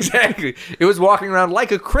 Exactly. It was walking around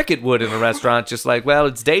like a cricket would in a restaurant, just like, well,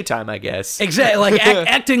 it's daytime, I guess. Exactly, like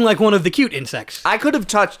acting like one of the cute insects. I could have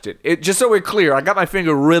touched it. Just so we're clear, I got my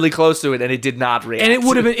finger really close to it, and it did not react. And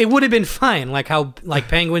it would have been fine, like how like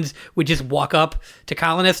penguins would just walk up to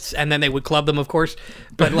colonists and then they would club them, of course.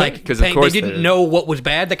 But like 'Cause of course they didn't they- know what was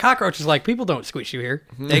bad. The cockroach is like, people don't squish you here.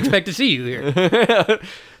 They expect to see you here.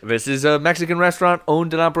 This is a Mexican restaurant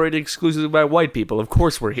owned and operated exclusively by white people. Of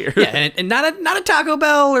course, we're here. Yeah, and not a Taco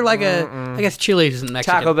Bell or like I guess Chili's isn't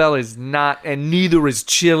Mexican. Taco Bell is not, and neither is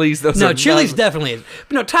Chili's. Those No, are Chili's none- definitely is.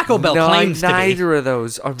 But no, Taco Bell claims to be. Neither of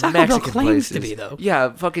those are Taco Bell Mexican claims to places. be, though.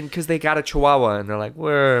 Yeah, fucking because they got a Chihuahua and they're like,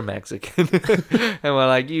 we're Mexican, and we're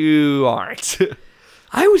like, you aren't.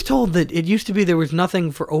 I was told that it used to be there was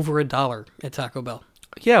nothing for over $1 at Taco Bell.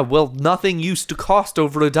 Yeah, well, nothing used to cost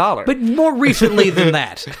over $1. But more recently than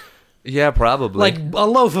that. yeah, probably. Like a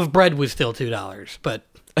loaf of bread was still $2, but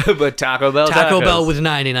but Taco Bell. Taco tacos. Bell was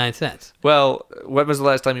 99 cents. Well, when was the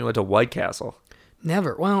last time you went to White Castle?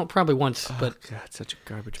 Never. Well, probably once, but God, such a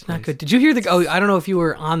garbage place. not good. Did you hear the? Oh, I don't know if you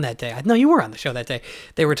were on that day. No, you were on the show that day.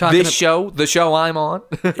 They were talking. The show I'm on.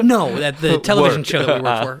 No, the television show that we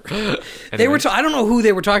work for. They were. I don't know who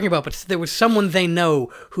they were talking about, but there was someone they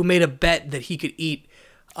know who made a bet that he could eat.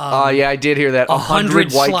 Yeah, I did hear that.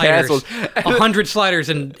 100 White Castles. 100 sliders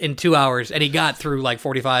in 2 hours, and he got through like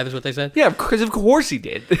 45, is what they said. Yeah, because of course he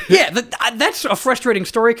did. Yeah, that's a frustrating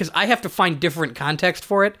story because I have to find different context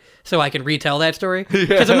for it so I can retell that story.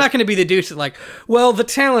 Because I'm not going to be the douche that like, well, the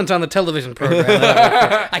talent on the television program.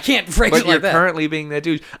 I can't phrase it like that. But you're currently being that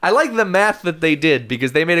douche. I like the math that they did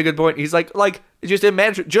because they made a good point. He's like, just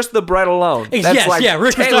imagine, just the bread alone. That's yes, like yeah,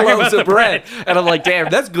 Rick was 10 talking loaves about of the bread. And I'm like, damn,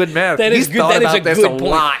 that's good math. That is He's good. thought That is about a this good a point.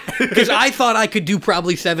 lot. Because I thought I could do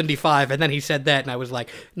probably 75, and then he said that, and I was like,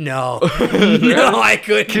 no, I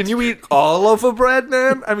couldn't. Can you eat all loaf of bread,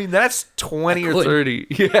 man? I mean, that's 20 or 30.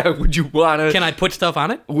 Yeah, would you want to? Can I put stuff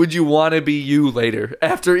on it? Would you want to be you later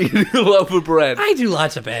after eating a loaf of bread? I do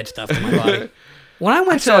lots of bad stuff to my body. When I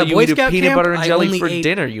went So to you Boy eat a Scout peanut camp, butter and I jelly only for ate...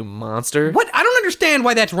 dinner, you monster. What? I don't understand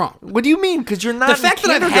why that's wrong. What do you mean? Because you're not The fact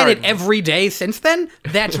that I've had it kindergarten. every day since then,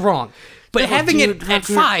 that's wrong. But having it at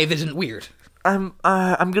 5 isn't weird. I'm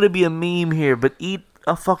gonna be a meme here, but eat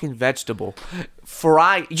a fucking vegetable.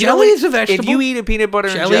 Fry. Jelly is a vegetable. If you eat a peanut butter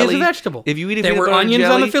and Jelly jelly, is a vegetable. If you eat a There peanut were butter and onions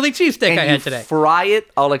jelly on the Philly cheesesteak and I had you today. fry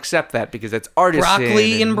it, I'll accept that because that's artisan.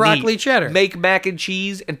 Broccoli and broccoli neat. cheddar. Make mac and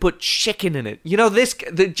cheese and put chicken in it. You know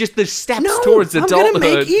just the steps No, towards I'm adulthood.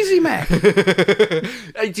 gonna make Easy Mac.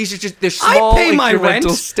 These are just the small I pay my rent.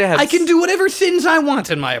 incremental steps. I can do whatever sins I want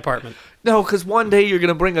in my apartment. No, because one day you're going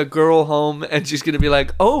to bring a girl home and she's going to be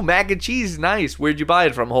like, oh, mac and cheese, nice. Where'd you buy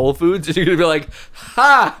it from? Whole Foods? And you're going to be like,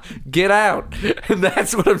 ha, get out. And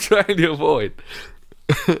that's what I'm trying to avoid.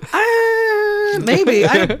 Maybe.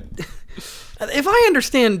 If I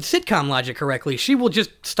understand sitcom logic correctly, she will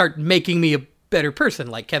just start making me a better person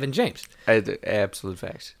like Kevin James. Absolute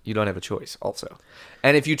facts. You don't have a choice also.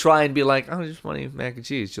 And if you try and be like, oh, I just want to eat mac and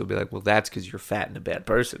cheese, she'll be like, well, that's because you're fat and a bad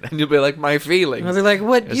person. And you'll be like, my feelings. I'll be like,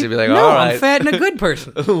 what? And she'll be like, no, all right. I'm fat and a good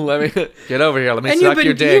person. Let me get over here. Let me And suck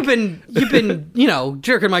your dick. you've been,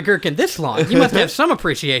 jerking my gherkin this long. You must have some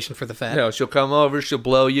appreciation for the fat. No, she'll come over, she'll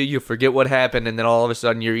blow you, you forget what happened, and then all of a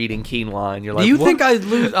sudden you're eating quinoa, and you're like, Do you what? think I'd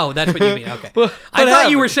lose? Oh, that's what you mean. Okay. What I thought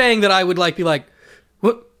happened? you were saying that I would be like,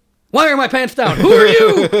 what? Why are my pants down? Who are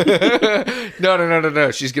you?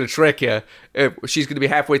 No. She's gonna trick you. She's gonna be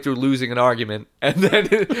halfway through losing an argument, and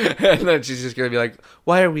then she's just gonna be like,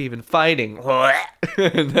 "Why are we even fighting?"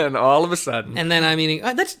 And then all of a sudden, And then I'm eating.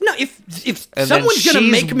 That's no. If and someone's then gonna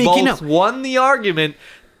she's make me both won the argument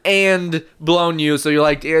and blown you, so you're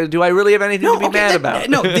like, do I really have anything to be mad about?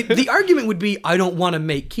 No, the argument would be I don't want to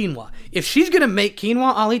make quinoa. If she's gonna make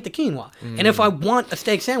quinoa, I'll eat the quinoa. And if I want a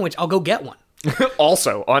steak sandwich, I'll go get one.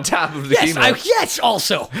 Also, on top of the quinoa. Yes,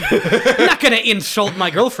 also. I'm not going to insult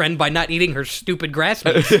my girlfriend by not eating her stupid grass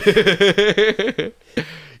meat.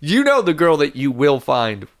 You know the girl that you will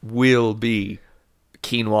find will be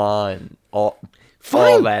quinoa and all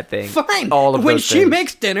that thing. Fine. All of when those she things.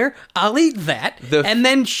 makes dinner, I'll eat that. And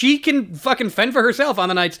then she can fucking fend for herself on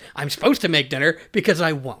the nights I'm supposed to make dinner because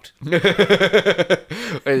I won't.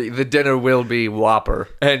 The dinner will be Whopper,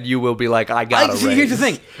 and you will be like, I gotta raise. Here's the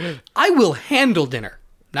thing. I will handle dinner.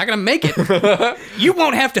 Not gonna make it. You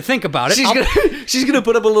won't have to think about it. She's gonna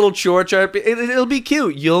put up a little chore chart. It'll be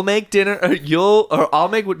cute. You'll make dinner. I'll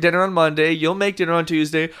make dinner on Monday. You'll make dinner on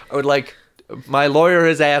Tuesday. Or like, my lawyer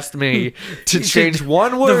has asked me to change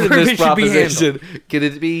one word in this proposition. Can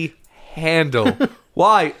it be handle?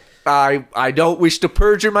 Why? I don't wish to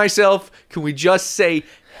perjure myself. Can we just say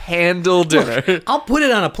handle dinner? Look, I'll put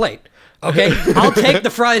it on a plate. Okay, I'll take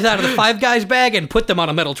the fries out of the Five Guys bag and put them on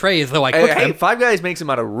a metal tray as though I cook them. Five Guys makes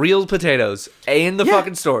them out of real potatoes in the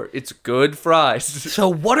fucking store. It's good fries. So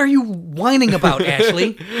what are you whining about,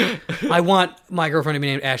 Ashley? I want my girlfriend to be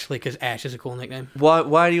named Ashley because Ash is a cool nickname.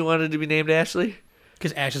 Why do you want it to be named Ashley?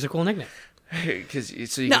 Because Ash is a cool nickname. So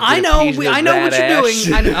No, I know what you're doing.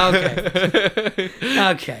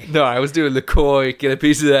 Okay. No, I was doing the koi, get a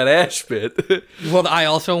piece of that ash bit. Well, I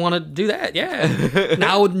also want to do that. Yeah.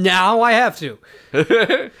 Now I have to.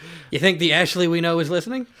 You think the Ashley we know is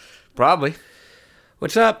listening? Probably.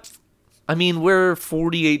 What's up? I mean, we're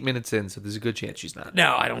 48 minutes in, so there's a good chance she's not.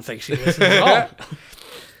 No, I don't think she listens at all.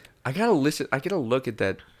 I gotta look at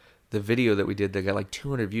the video that we did that got like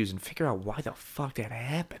 200 views and figure out why the fuck that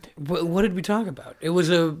happened. What did we talk about? It was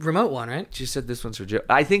a remote one, right? She said this one's for Joe.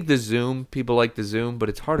 I think the Zoom, people like the Zoom, but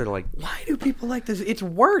it's harder to like... Why do people like this? It's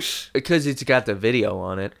worse. Because it's got the video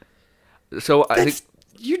on it. So I think...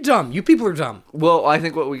 You're dumb. You people are dumb. Well, I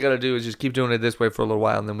think what we gotta do is just keep doing it this way for a little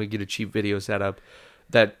while, and then we get a cheap video set up.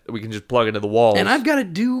 that we can just plug into the walls. And I've got to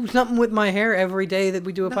do something with my hair every day that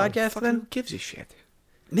we do a podcast. Then who gives a shit?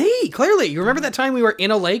 Me, clearly. You remember that time we were in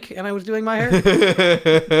a lake and I was doing my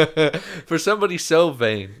hair? For somebody so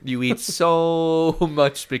vain, you eat so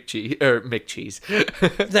much McCheese.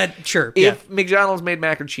 Sure. If McDonald's made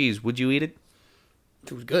mac and cheese, would you eat it?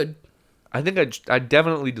 It was good. I think I'd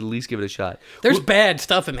definitely at least give it a shot. There's bad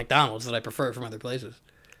stuff at McDonald's that I prefer from other places.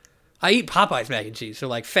 I eat Popeye's mac and cheese, so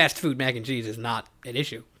like fast food mac and cheese is not an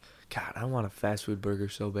issue. God, I want a fast food burger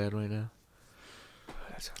so bad right now.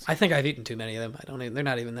 I think I've eaten too many of them. They're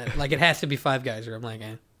not even that. Like, it has to be Five Guys or I'm like,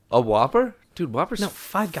 eh. A Whopper? Dude, Whoppers... No,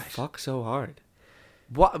 Five Guys. Fuck so hard.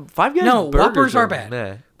 Five Guys No, burgers Whoppers are bad.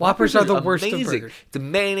 Meh. Whoppers are the worst of amazing. burgers. The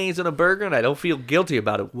mayonnaise on a burger, and I don't feel guilty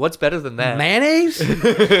about it. What's better than that? Mayonnaise? That's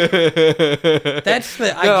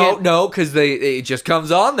the... No, because it just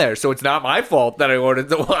comes on there, so it's not my fault that I ordered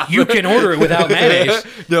the Whopper. You can order it without mayonnaise.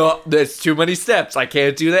 No, there's too many steps. I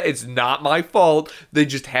can't do that. It's not my fault. They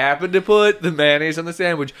just happened to put the mayonnaise on the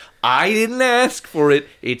sandwich. I didn't ask for it.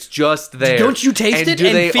 It's just there. Don't you taste it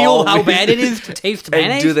and feel how bad it is to taste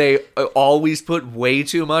mayonnaise? And do they always put way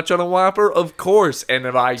too much on a Whopper? Of course. And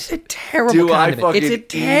if I... It's a terrible condiment. It's a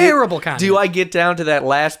terrible condiment. Do I get down to that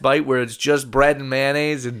last bite where it's just bread and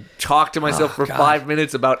mayonnaise and talk to myself for 5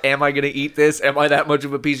 minutes about, am I going to eat this? Am I that much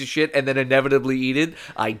of a piece of shit? And then inevitably eat it?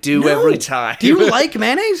 I do every time. Do you like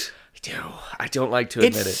mayonnaise? I do. I don't like to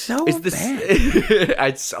admit it. It's so bad.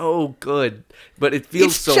 It's so good, but it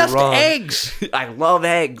feels so wrong. It's just eggs. I love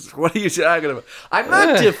eggs. What are you talking about? I'm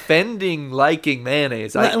not defending liking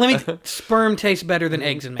mayonnaise. Let me... Sperm tastes better than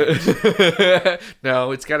eggs and mayonnaise.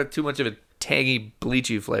 No, it's got too much of a tangy,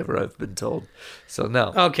 bleachy flavor, I've been told. So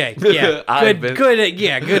no. Okay, yeah.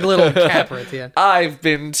 Good little capper at the end. I've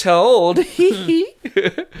been told.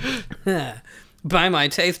 By my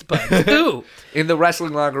taste buds. Ooh. In the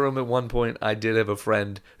wrestling locker room at one point, I did have a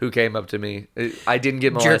friend who came up to me. I didn't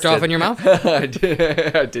get molested. Jerked off in your mouth? I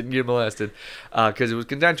didn't get molested because it was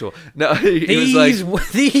consensual. No, he was like...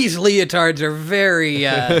 These leotards are very,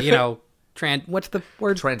 what's the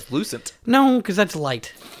word? Translucent. No, because that's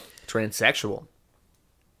light. Transsexual.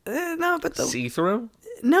 No, but the... See-through?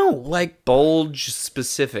 No, like... Bulge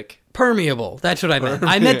specific. Permeable. That's what I meant.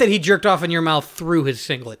 I meant that he jerked off in your mouth through his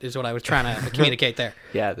singlet is what I was trying to communicate there.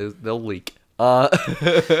 Yeah, they'll leak. Ooh,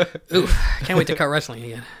 can't wait to cut wrestling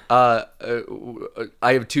again. I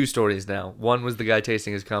have two stories now. One was the guy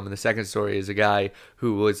tasting his cum, and the second story is a guy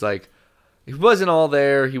who was like, he wasn't all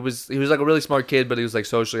there. He was like a really smart kid, but he was like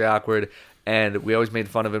socially awkward, and we always made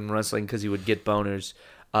fun of him in wrestling because he would get boners.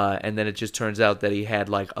 And then it just turns out that he had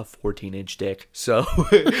like a 14-inch dick. So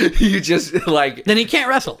he just like... Then he can't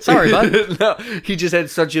wrestle. Sorry, bud. No, he just had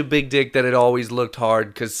such a big dick that it always looked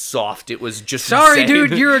hard because soft. It was just Sorry, insane.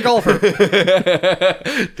 dude, you're a golfer.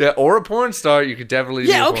 Or a porn star. You could definitely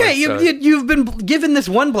be a porn star. You've been given this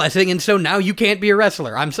one blessing, and so now you can't be a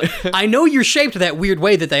wrestler. I know you're shaped that weird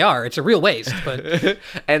way that they are. It's a real waste, but...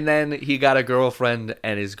 And then he got a girlfriend,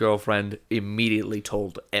 and his girlfriend immediately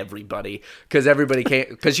told everybody because everybody came...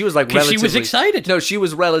 Because she was like relatively... She was excited. No, she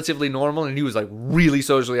was relatively normal, and he was like really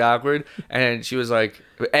socially awkward. And she was like,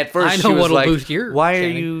 at first she was like, why are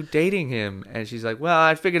you dating him? And she's like, well,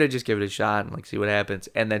 I figured I'd just give it a shot and like see what happens.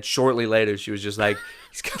 And then shortly later, she was just like,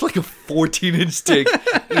 he's got like a 14-inch dick.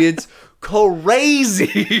 It's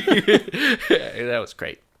crazy. That was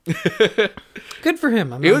great. Good for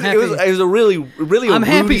him. It was a really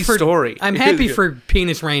story. I'm happy for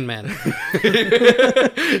Penis Rain Man.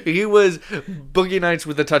 He was Boogie Nights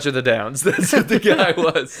with a touch of the Downs. That's what the guy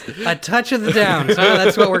was. A touch of the Downs. Huh?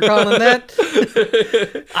 That's what we're calling that.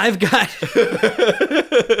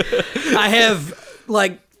 I have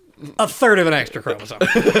like a third of an extra chromosome.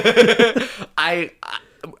 I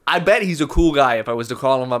bet he's a cool guy if I was to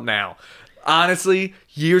call him up now. Honestly,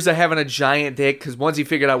 years of having a giant dick, because once he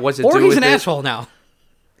figured out what to do with it... Or he's an asshole now.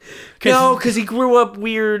 No, because he grew up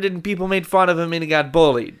weird and people made fun of him and he got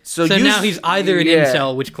bullied. So now he's either an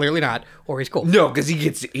incel, which clearly not, or he's cool. No, because he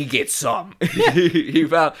gets some. Yeah. He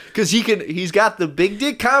found... Because he's got the big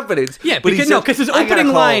dick confidence. Yeah, because his opening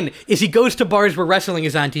line is he goes to bars where wrestling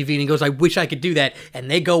is on TV and he goes, I wish I could do that. And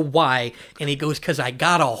they go, why? And he goes, because I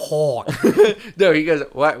got a whore. No, he goes,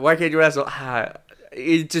 why can't you wrestle?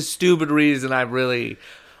 It's a stupid reason. I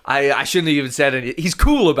shouldn't have even said it. He's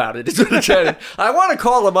cool about it. I want to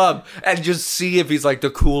call him up and just see if he's like the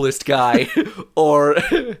coolest guy or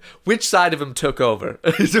which side of him took over.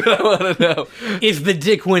 Is what I want to know. Is the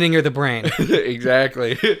dick winning or the brain?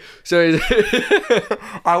 Exactly. So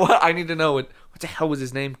I need to know what the hell was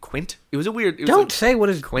his name? Quint? It was a weird... Don't say what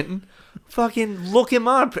is... Quentin? Fucking look him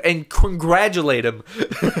up and congratulate him.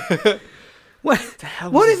 What the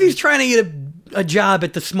hell? What if he's trying to get a job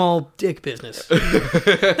at the small dick business.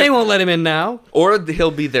 They won't let him in now. Or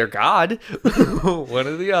he'll be their god. One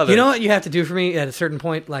or the other. You know what you have to do for me at a certain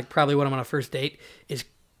point, like probably when I'm on a first date, is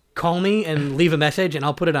call me and leave a message, and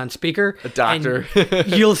I'll put it on speaker. A doctor.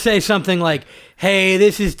 You'll say something like, hey,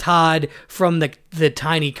 this is Todd from the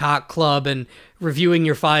Tiny Cock Club, and reviewing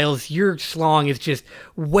your files. Your schlong is just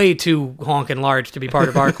way too honking large to be part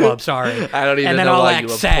of our club. Sorry. I don't even and then know I'll why act you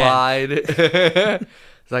sad. applied.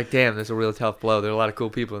 It's like, damn, that's a real tough blow. There are a lot of cool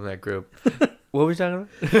people in that group. What were we talking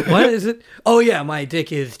about? What is it? Oh, yeah, my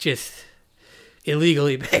dick is just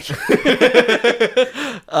illegally big.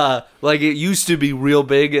 Like, it used to be real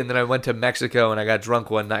big, and then I went to Mexico, and I got drunk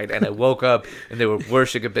one night, and I woke up, and they were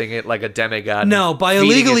worshiping it like a demigod. No, by feeding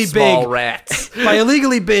illegally it small big, rats. By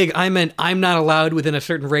illegally big, I meant I'm not allowed within a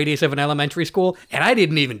certain radius of an elementary school, and I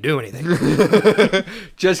didn't even do anything.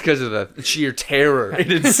 Just because of the sheer terror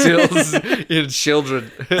it instills in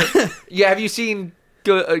children. Yeah, have you seen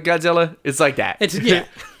Godzilla? It's like that. Yeah.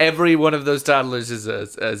 Every one of those toddlers is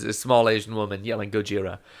a small Asian woman yelling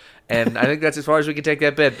Gojira. And I think that's as far as we can take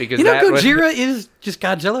that bit, because You know, Gojira is just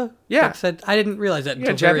Godzilla? Yeah. I didn't realize that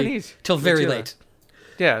until Japanese. very Gojira. late.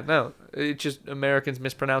 Yeah, no. It's just Americans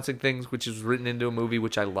mispronouncing things, which is written into a movie,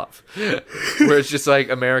 which I love. Where it's just like,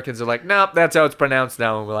 Americans are like, nope, that's how it's pronounced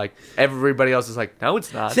now. And we're like, everybody else is like, no,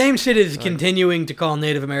 it's not. Same shit as continuing to call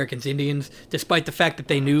Native Americans Indians, despite the fact that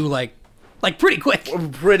they knew, like pretty quick.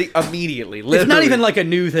 Pretty immediately. Literally. It's not even like a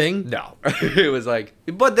new thing. No. It was like,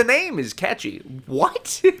 but the name is catchy.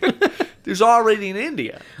 What? There's already in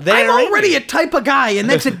India. I'm already a type of guy, and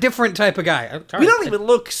that's a different type of guy. We don't even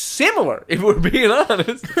look similar, if we're being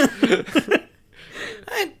honest.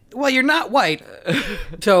 Well, you're not white,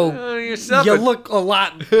 so you look a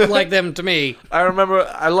lot like them to me. I remember,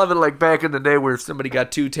 I love it, like back in the day where if somebody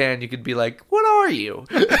got too tan, you could be like, what are you?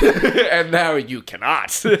 And now you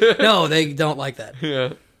cannot. No, they don't like that.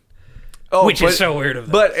 Yeah. Which is so weird of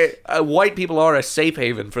them. But white people are a safe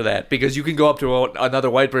haven for that, because you can go up to another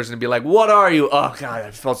white person and be like, what are you? Oh, God,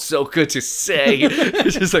 it felt so good to say.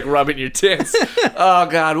 It's just like rubbing your tits. Oh,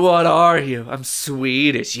 God, what are you? I'm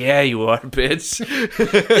Swedish. Yeah, you are, bitch.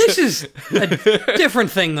 This is a different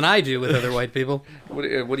thing than I do with other white people. What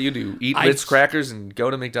do you do? Eat Ritz crackers and go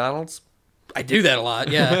to McDonald's? I do that a lot,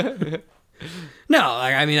 yeah. No,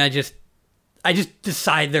 I mean, I just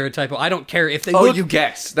decide they're a typo. I don't care if they look... Oh, you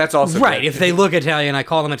guess. That's also right. good. If they look Italian, I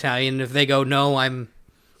call them Italian. If they go, no, I'm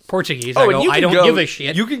Portuguese, I go, I don't give a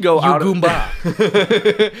shit. You can go out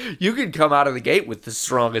Goomba. You can come out of the gate with the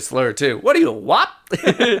strongest slur, too. What are you, wop?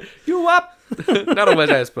 You wop? Not a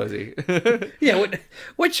wet-ass pussy. Yeah,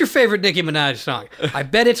 what's your favorite Nicki Minaj song? I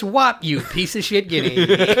bet it's WAP, you piece of shit guinea.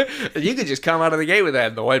 You could just come out of the gate with that,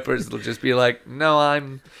 and the white person will just be like, no,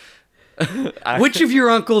 I'm... Which of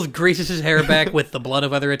your uncles greases his hair back with the blood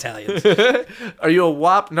of other Italians? Are you a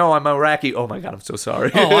WAP? No, I'm Iraqi. Oh my God, I'm so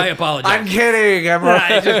sorry. Oh, I apologize. I'm kidding.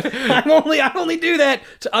 I only do that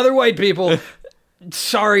to other white people.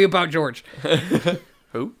 Sorry about George.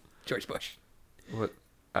 Who? George Bush. What?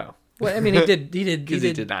 Oh. Well, I mean, he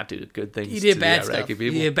did not do good things. He did to bad the Iraqi stuff.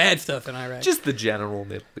 people. He did bad stuff in Iraq. Just the general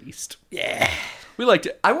Middle East. Yeah. We like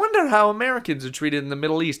to. I wonder how Americans are treated in the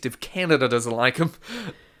Middle East if Canada doesn't like them.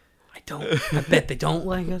 I bet they don't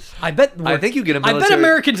like us. I think you get a military... I bet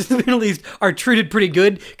Americans in the Middle East are treated pretty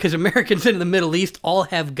good because Americans in the Middle East all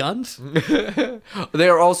have guns. They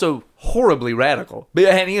are also horribly radical.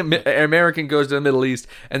 Any American goes to the Middle East,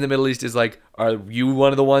 and the Middle East is like, are you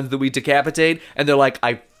one of the ones that we decapitate? And they're like,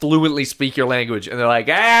 I fluently speak your language. And they're like,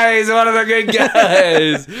 hey, he's one of the good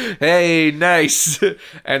guys. Hey, nice.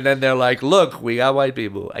 And then they're like, look, we got white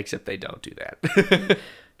people. Except they don't do that.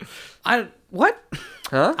 What?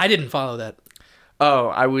 Huh? I didn't follow that. Oh,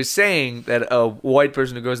 I was saying that a white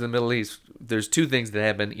person who goes to the Middle East, there's two things that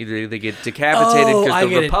happen. Either they get decapitated because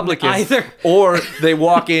they're Republicans, or they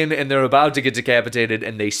walk in and they're about to get decapitated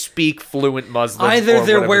and they speak fluent Muslim. Either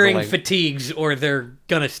they're wearing fatigues or they're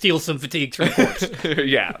going to steal some fatigues from a corpse.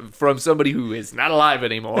 Yeah, from somebody who is not alive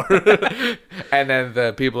anymore. And then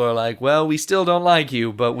the people are like, well, we still don't like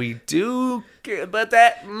you, but we do... But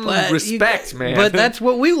respect, man. But that's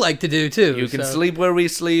what we like to do, too. You can sleep where we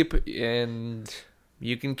sleep, and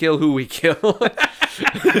you can kill who we kill.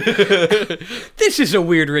 This is a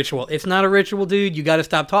weird ritual. It's not a ritual, dude. You got to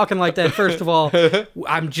stop talking like that, first of all.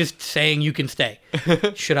 I'm just saying you can stay.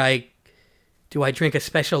 Do I drink a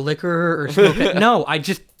special liquor or smoke it? No,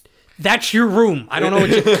 that's your room. I don't know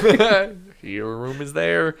what Your room is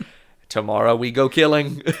there. Tomorrow we go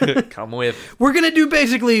killing. Come with. We're going to do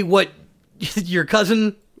basically what your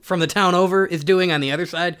cousin from the town over is doing on the other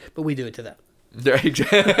side, but we do it to them.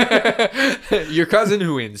 Your cousin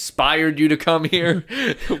who inspired you to come here,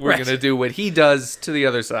 we're going to do what he does to the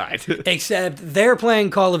other side. Except they're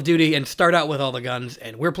playing Call of Duty and start out with all the guns,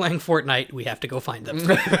 and we're playing Fortnite. We have to go find them.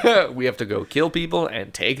 We have to go kill people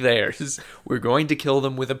and take theirs. We're going to kill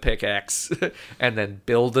them with a pickaxe and then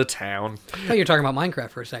build a town. I thought you were talking about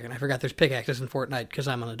Minecraft for a second. I forgot there's pickaxes in Fortnite because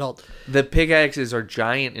I'm an adult. The pickaxes are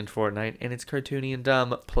giant in Fortnite, and it's cartoony and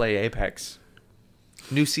dumb. Play Apex.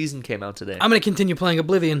 New season came out today. I'm going to continue playing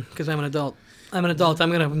Oblivion because I'm an adult. I'm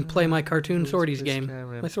going to play my cartoon swordies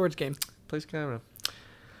game. My swords game. Play Skyrim.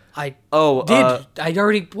 I did. I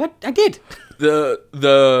already... What? I did.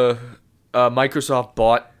 The Microsoft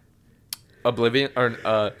bought Oblivion,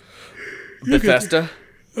 or Bethesda.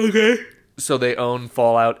 Okay. So they own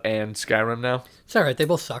Fallout and Skyrim now? It's all right. They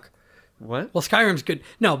both suck. What? Well, Skyrim's good.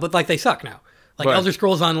 No, but they suck now. Like, right. Elder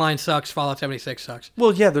Scrolls Online sucks. Fallout 76 sucks.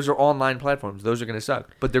 Well, yeah, those are online platforms. Those are going to suck.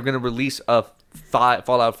 But they're going to release a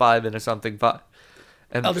Fallout 5 and a something 5.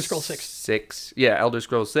 And Elder Scrolls 6. 6. Yeah, Elder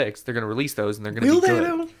Scrolls 6. They're going to release those, and they're going to be good.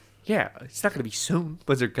 Will they? Yeah, it's not going to be soon,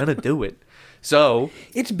 but they're going to do it. So...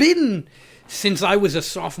 It's been since I was a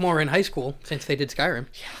sophomore in high school, since they did Skyrim.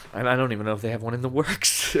 Yeah, and I don't even know if they have one in the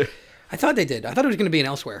works. I thought they did. I thought it was going to be in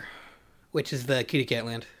Elsewhere, which is the Kitty Cat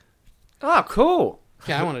Land. Oh, cool.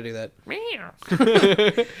 Yeah, I want to do that.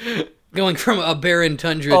 Going from a barren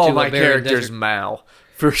tundra to a barren desert. Oh, my character's Mao.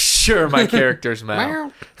 For sure, my character's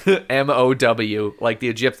Mao. M-O-W, like the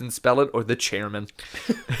Egyptians spell it, or the chairman.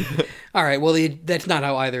 All right, well, that's not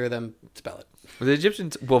how either of them spell it. The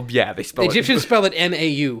Egyptians, well, yeah, they spell it. The Egyptians spell it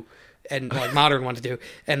M-A-U, and like modern ones do,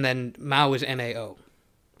 and then Mao is M-A-O.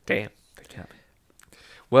 Damn, they can't be.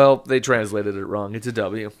 Well, they translated it wrong. It's a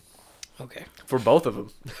W. Okay. For both of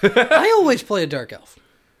them. I always play a Dark Elf.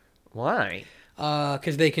 Why?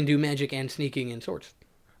 Because they can do magic and sneaking and swords.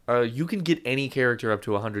 You can get any character up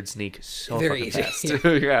to 100 sneak so very fucking easy.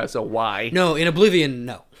 fast. Yeah, so why? No, in Oblivion,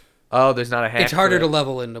 no. Oh, there's not a hack. It's harder to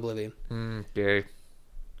level in Oblivion. Okay.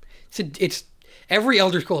 It's every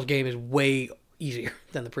Elder Scrolls game is way easier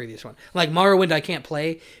than the previous one. Like Morrowind, I can't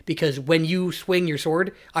play because when you swing your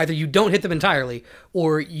sword, either you don't hit them entirely,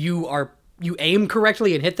 or you aim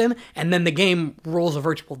correctly and hit them, and then the game rolls a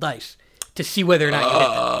virtual dice to see whether or not you hit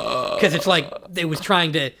them. Because it's like it was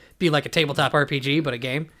trying to be like a tabletop RPG, but a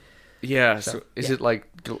game. Yeah. So is it like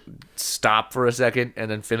stop for a second and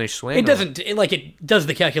then finish swing? It doesn't. It does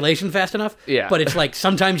the calculation fast enough. Yeah. But it's like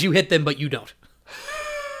sometimes you hit them, but you don't.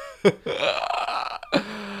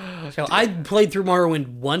 So I played through Morrowind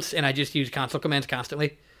once, and I just used console commands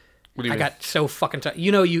constantly. What do you mean? Got so fucking tired.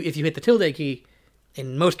 If you hit the tilde key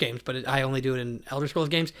in most games, but I only do it in Elder Scrolls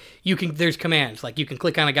games, there's commands. Like, you can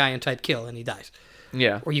click on a guy and type kill, and he dies.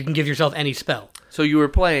 Yeah. Or you can give yourself any spell. So you were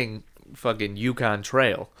playing fucking Yukon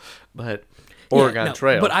Trail, but Oregon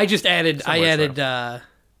Trail. But I just added... I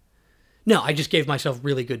just gave myself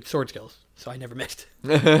really good sword skills, so I never missed.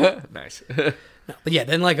 Nice. No, but yeah,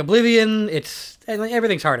 then like Oblivion,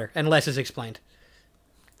 everything's harder and less is explained.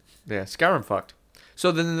 Yeah, Skyrim fucked.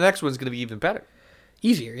 So then the next one's going to be even better.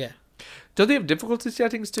 Easier, yeah. Don't they have difficulty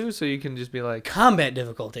settings too, so you can just be like... Combat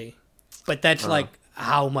difficulty. But that's like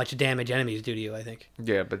how much damage enemies do to you, I think.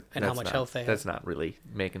 Yeah, but and how much health they have. That's not really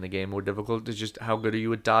making the game more difficult. It's just how good are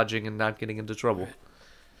you at dodging and not getting into trouble.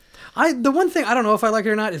 The one thing, I don't know if I like it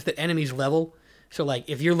or not, is that enemies level. So, like,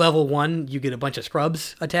 if you're level 1, you get a bunch of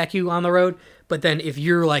scrubs attack you on the road. But then if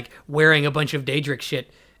you're, like, wearing a bunch of Daedric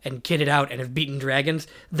shit and kitted out and have beaten dragons,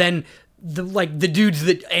 then the dudes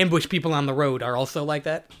that ambush people on the road are also like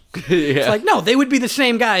that. Yeah. It's like, no, they would be the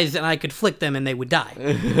same guys, and I could flick them and they would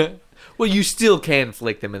die. Well, you still can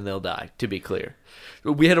flick them and they'll die, to be clear.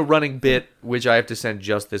 We had a running bit, which I have to send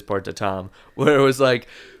just this part to Tom, where it was like...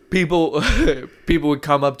 People would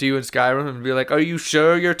come up to you in Skyrim and be like, "Are you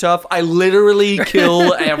sure you're tough?" I literally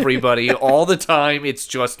kill everybody all the time. It's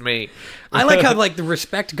just me. I like how like the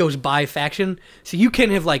respect goes by faction. So you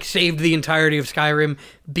can have like saved the entirety of Skyrim,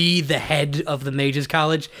 be the head of the mages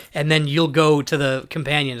college, and then you'll go to the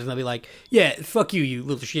companions and they'll be like, "Yeah, fuck you, you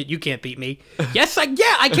little shit. You can't beat me." Yes, I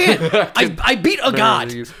can. I beat a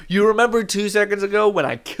god. You remember 2 seconds ago when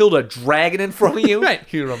I killed a dragon in front of you? Right.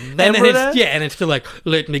 You remember that? Yeah, and it's still like,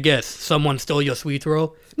 let me guess, someone stole your sweet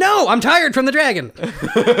roll? No, I'm tired from the dragon.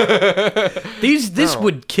 This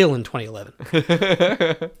would kill in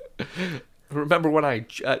 2011. Remember when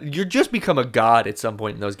you just become a god at some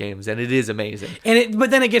point in those games, and it is amazing. But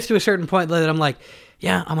then it gets to a certain point that I'm like,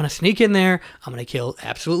 yeah, I'm going to sneak in there. I'm going to kill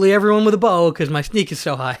absolutely everyone with a bow because my sneak is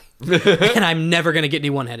so high. And I'm never going to get any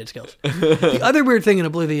one-handed skills. The other weird thing in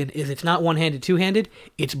Oblivion is it's not one-handed, two-handed.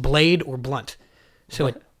 It's blade or blunt.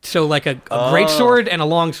 So like a great sword and a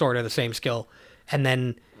long sword are the same skill. And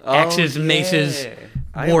then Axes, maces,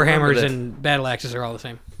 I war remember hammers, that. and battle axes are all the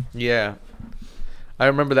same. Yeah. I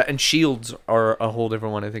remember that. And shields are a whole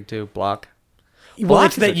different one, I think, too. Block. Well, Block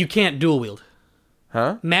it's is that a- you can't dual wield.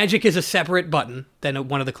 Huh? Magic is a separate button than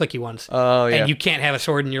one of the clicky ones. Oh, yeah. And you can't have a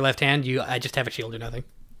sword in your left hand. I just have a shield or nothing.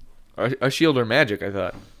 A shield or magic, I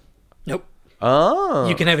thought. Nope. Oh.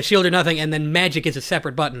 You can have a shield or nothing, and then magic is a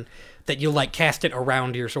separate button that you'll, like, cast it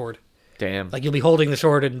around your sword. Damn. Like, you'll be holding the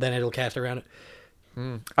sword, and then it'll cast around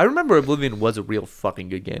it. I remember Oblivion was a real fucking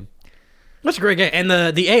good game. That's a great game. And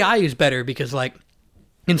the AI is better because, like,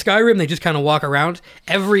 in Skyrim, they just kind of walk around.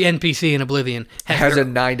 Every NPC in Oblivion Has their- a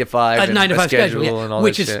 9 to 5 a 9 to 5 schedule, yeah, and all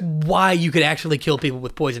which that is shit. why you could actually kill people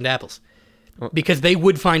with poisoned apples. Because they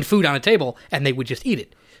would find food on a table, and they would just eat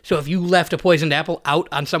it. So if you left a poisoned apple out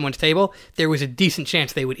on someone's table, there was a decent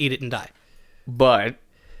chance they would eat it and die. But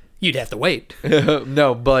You'd have to wait.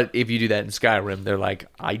 no, but if you do that in Skyrim, they're like,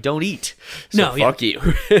 I don't eat. So No, yeah. fuck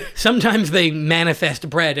you. Sometimes they manifest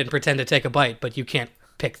bread and pretend to take a bite, but you can't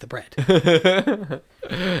pick the bread.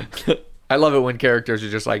 I love it when characters are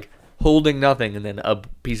just like holding nothing and then a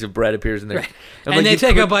piece of bread appears in there. Right. I'm And like, they you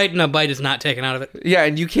take a could- bite, and a bite is not taken out of it. Yeah,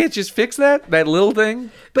 and you can't just fix that little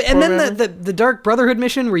thing. But and then Programmer? the Dark Brotherhood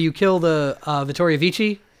mission where you kill the Vittoria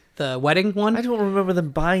Vici, the wedding one. I don't remember them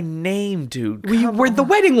by name, dude. We're the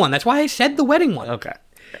wedding one. That's why I said the wedding one. Okay.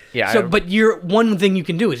 Yeah. So, but one thing you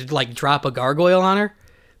can do is like drop a gargoyle on her,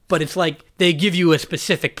 but it's like they give you a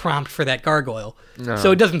specific prompt for that gargoyle,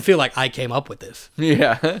 so it doesn't feel like I came up with this.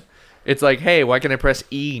 yeah. It's like, hey, why can I press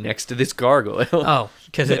E next to this gargoyle? Oh,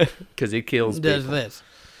 because it Because it kills does people. this.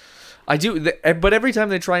 I do, but every time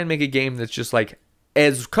they try and make a game that's just like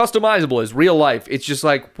as customizable as real life, it's just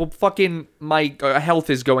like, well, fucking my health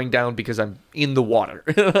is going down because I'm in the water.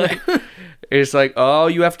 Like, it's like, oh,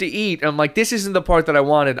 you have to eat. I'm like, this isn't the part that I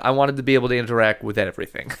wanted. I wanted to be able to interact with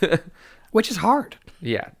everything. Which is hard.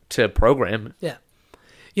 Yeah, to program. Yeah.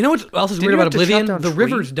 You know what else is Didn't weird you about have to chop Oblivion? down The trees?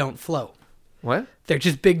 rivers don't flow. What? They're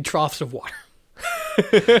just big troughs of water.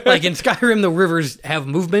 Like in Skyrim, the rivers have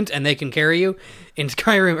movement and they can carry you. In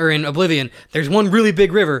Skyrim or in Oblivion, there's one really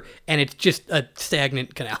big river and it's just a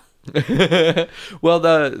stagnant canal. Well,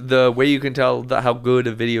 the way you can tell how good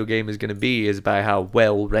a video game is going to be is by how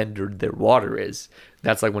well rendered their water is.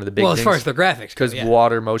 That's like one of the big Well, things. as far as the graphics, Because yeah.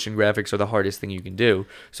 water motion graphics are the hardest thing you can do.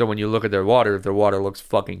 So when you look at their water, if their water looks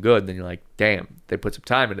fucking good, then you're like, damn, they put some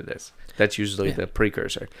time into this. That's usually the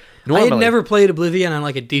precursor. I had never played Oblivion on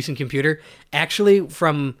like a decent computer. Actually,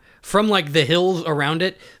 from like the hills around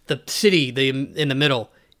it, the city in the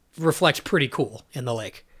middle reflects pretty cool in the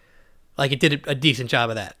lake. Like it did a decent job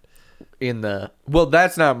of that. Well,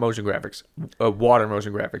 that's not motion graphics. Water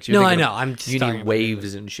motion graphics. No, I know. I'm just you talking need about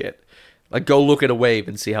waves and shit. Like, go look at a wave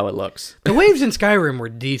and see how it looks. The waves in Skyrim were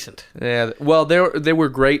decent Yeah. Well, they were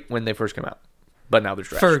great when they first came out, but now they're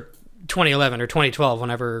trash. for 2011 or 2012,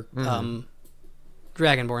 whenever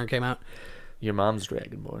Dragonborn came out. Your mom's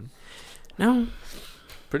Dragonborn. No,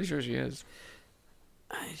 Pretty sure she is.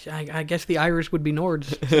 I guess the Irish would be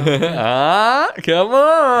Nords. Come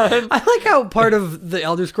on. I like how part of the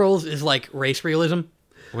Elder Scrolls is like race realism.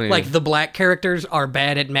 What do you Like mean? the black characters are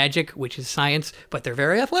bad at magic, which is science, but they're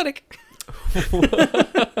very athletic.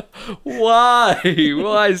 Why?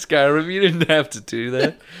 Why, Skyrim? You didn't have to do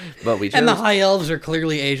that. But we chose. And the high elves are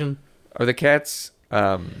clearly Asian. Are the cats?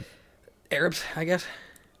 Arabs, I guess.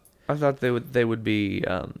 I thought they would be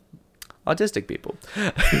autistic people.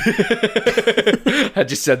 I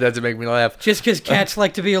just said that to make me laugh. Just because cats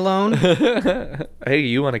like to be alone. Hey,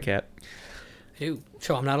 you want a cat? Ew,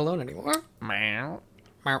 so I'm not alone anymore. Meow.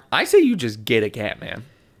 Meow. I say you just get a cat, man.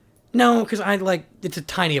 No, because it's a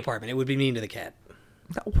tiny apartment. It would be mean to the cat.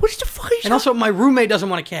 What the fuck? And also, my roommate doesn't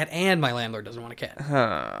want a cat, and my landlord doesn't want a cat.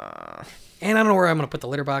 And I don't know where I'm going to put the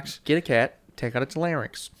litter box. Get a cat. Take out its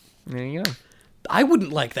larynx. There you go. I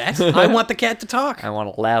wouldn't like that. I want the cat to talk. I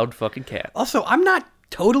want a loud fucking cat. Also, I'm not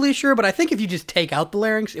totally sure, but I think if you just take out the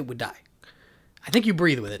larynx, it would die. I think you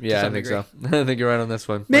breathe with it. Yeah, to I some think degree. so. I think you're right on this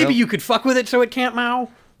one. Maybe Well, you could fuck with it so it can't meow,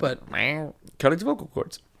 but meow. Cut its vocal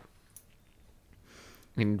cords.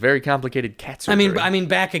 I mean, very complicated cat I surgery. mean,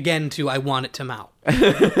 back again to I want it to meow.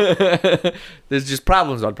 There's just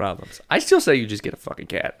problems on problems. I still say you just get a fucking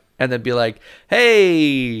cat and then be like,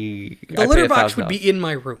 hey, The litter box would be in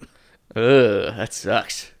my room. Ugh, that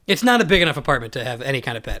sucks. It's not a big enough apartment to have any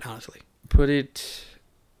kind of pet, honestly. Put it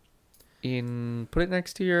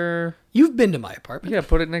next to your, You've been to my apartment.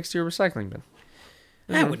 put it next to your recycling bin.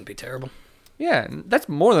 That wouldn't be terrible. Yeah, that's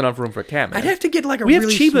more than enough room for a cat, man. I'd have to get like a we have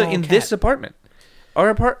really Chiba small in cat. this apartment.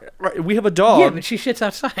 Right, we have a Yeah, dog. but she shits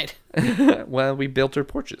outside. Well, we built her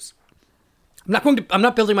porches. I'm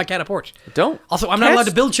not building my cat a porch. Don't. Also, I'm not allowed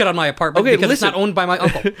to build shit on my apartment because it's not owned by my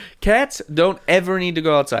uncle. Cats don't ever need to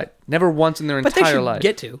go outside. Never once in their entire life. But they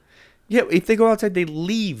should get to. Yeah, if they go outside, they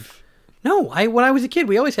leave. No, when I was a kid,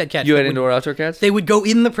 we always had cats. You had indoor outdoor cats? They would go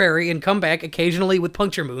in the prairie and come back occasionally with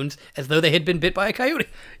puncture wounds as though they had been bit by a coyote.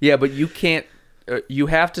 Yeah, but you can't. You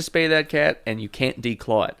have to spay that cat, and you can't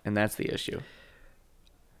declaw it, and that's the issue.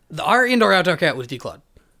 Our indoor outdoor cat was declawed.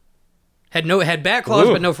 Had back claws,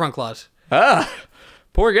 but no front claws. Ah,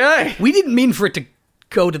 poor guy. We didn't mean for it to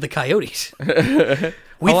go to the coyotes.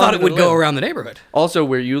 We thought it would go around the neighborhood. Also,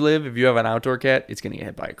 where you live, if you have an outdoor cat, it's going to get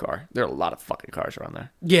hit by a car. There are a lot of fucking cars around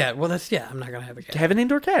there. Yeah, well, I'm not going to have a cat. Have an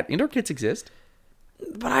indoor cat. Indoor cats exist.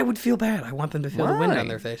 But I would feel bad. I want them to feel the wind on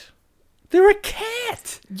their face. They're a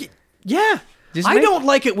cat. Yeah. I don't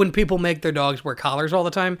like it when people make their dogs wear collars all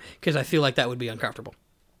the time because I feel like that would be uncomfortable.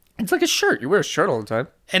 It's like a shirt. You wear a shirt all the time.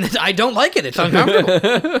 And I don't like it. It's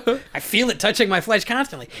uncomfortable. I feel it touching my flesh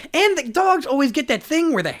constantly. And the dogs always get that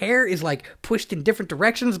thing where the hair is like pushed in different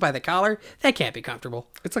directions by the collar. That can't be comfortable.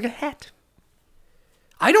 It's like a hat.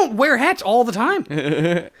 I don't wear hats all the time.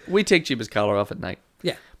 We take Chiba's collar off at night.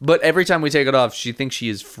 Yeah. But every time we take it off, she thinks she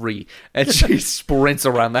is free. And she sprints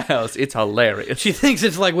around the house. It's hilarious. She thinks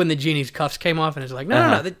it's like when the genie's cuffs came off and it's like,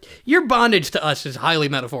 no. Your bondage to us is highly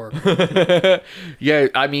metaphorical. Yeah,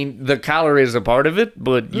 I mean, the collar is a part of it,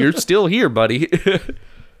 but you're still here, buddy.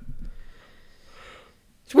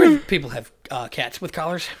 It's weird people have cats with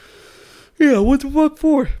collars. Yeah, what the fuck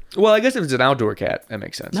for? Well, I guess if it's an outdoor cat, that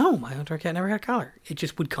makes sense. No, my outdoor cat never had a collar. It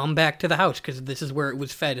just would come back to the house because this is where it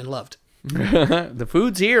was fed and loved. The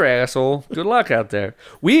food's here, asshole. Good luck out there.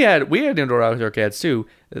 We had indoor outdoor cats too.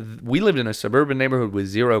 We lived in a suburban neighborhood with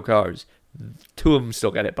 0 cars. 2 of them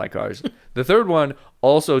still got hit by cars. The third one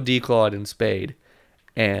also declawed and spayed,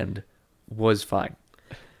 and was fine.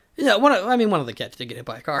 Yeah, one of the cats did get hit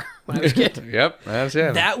by a car when I was a kid. Yep, that's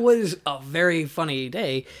it. That was a very funny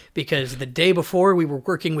day because the day before we were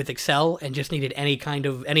working with Excel and just needed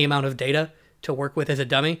any amount of data to work with as a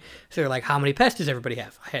dummy. So they're like, how many pets does everybody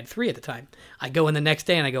have? I had 3 at the time. I go in the next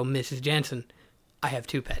day and I go, Mrs. Jansen, I have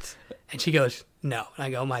 2 pets. And she goes, no. And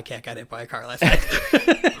I go, my cat got hit by a car last night.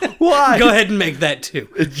 Why? Go ahead and make that 2.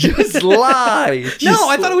 Just lie.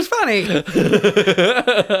 I thought it was funny.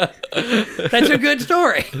 That's a good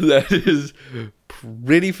story. That is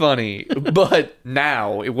pretty funny. But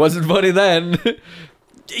now, it wasn't funny then.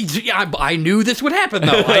 I knew this would happen,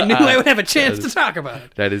 though. I knew I would have a chance to talk about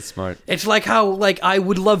it. That is smart. It's like how I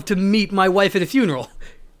would love to meet my wife at a funeral.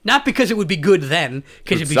 Not because it would be good then,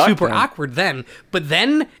 because it'd be super awkward then. But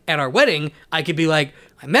then, at our wedding, I could be like,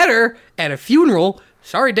 I met her at a funeral.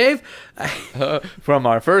 Sorry, Dave. From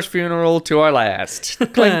our first funeral to our last.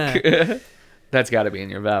 Clink. That's got to be in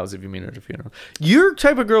your vows if you meet her at a funeral. You're the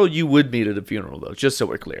type of girl you would meet at a funeral, though, just so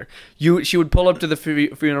we're clear. She would pull up to the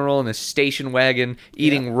funeral in a station wagon,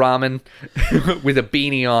 eating ramen with a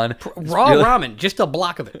beanie on. Raw ramen, just a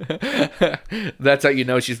block of it. That's how you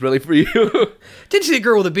know she's really for you. Did see a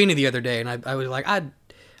girl with a beanie the other day, and I was like, I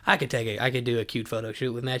could take it. I could do a cute photo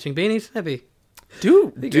shoot with matching beanies. That'd be...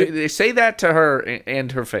 Dude, say that to her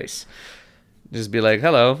and her face. Just be like,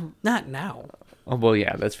 hello. Not now. Oh, well,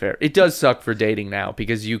 yeah, that's fair. It does suck for dating now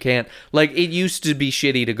because you can't... Like, it used to be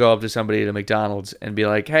shitty to go up to somebody at a McDonald's and be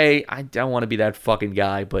like, hey, I don't want to be that fucking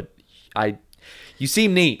guy, but you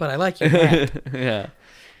seem neat. But I like your hat. Yeah.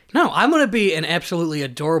 No, I'm going to be an absolutely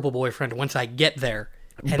adorable boyfriend once I get there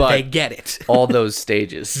and they get it. All those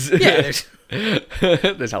stages. Yeah,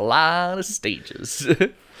 there's a lot of stages.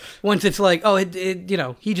 Once it's like, oh,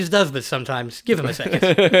 he just does this sometimes. Give him a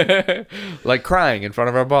second. Like crying in front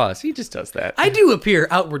of our boss. He just does that. I do appear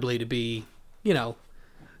outwardly to be,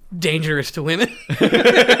 dangerous to women.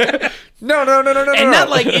 No. And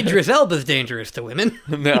not like Idris Elba's dangerous to women.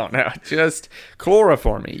 No. Just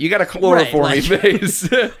chloroform me. You got a chloroform me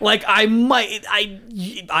face. Like I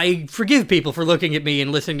forgive people for looking at me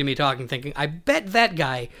and listening to me talking, thinking, I bet that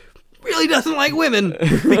guy really doesn't like women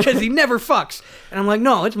because he never fucks. And I'm like,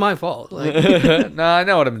 no, it's my fault. Like, no, I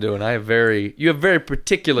know what I'm doing. You have very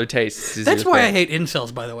particular tastes. That's why I hate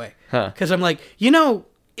incels, by the way. Because I'm like,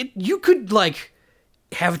 you could like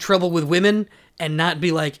have trouble with women and not be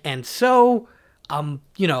like, and so,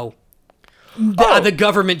 the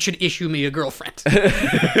government should issue me a girlfriend.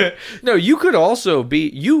 No, you could also be,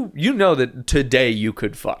 you know that today you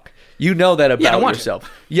could fuck. You know that about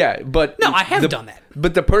yourself. Yeah, but... No, I have done that.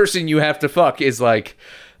 But the person you have to fuck is like...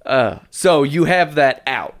 so you have that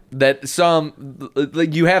out.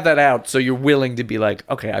 You have that out, so you're willing to be like,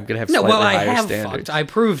 okay, I'm going to have slightly higher standards. Fucked. I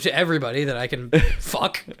proved to everybody that I can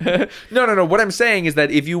fuck. No. What I'm saying is that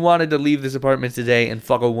if you wanted to leave this apartment today and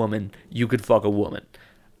fuck a woman, you could fuck a woman.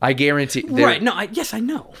 I guarantee. Right? No, yes, I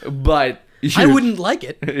know. But I wouldn't like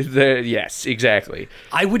it. Yes, exactly.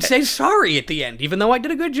 I would say sorry at the end, even though I did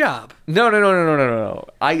a good job. No.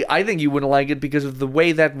 I think you wouldn't like it because of the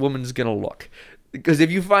way that woman's gonna look. Because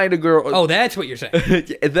if you find a girl, oh, that's what you're saying.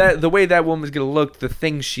 The way that woman's gonna look, the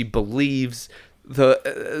things she believes,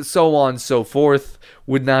 the so on and so forth,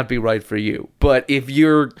 would not be right for you. But if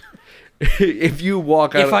you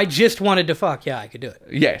walk out, if I just wanted to fuck, yeah, I could do it.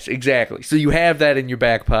 Yes, exactly. So you have that in your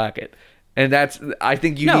back pocket. And I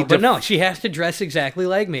think you need to... No, she has to dress exactly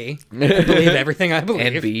like me and believe everything I believe.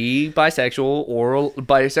 And be bisexual, or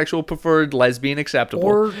bisexual preferred, lesbian acceptable.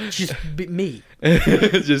 Or just be me.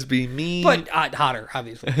 Just be me. But hotter,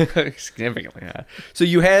 obviously. Significantly hot. So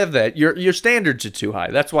you have that. Your standards are too high.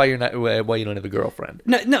 That's why you don't have a girlfriend.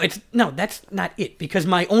 No, that's not it. Because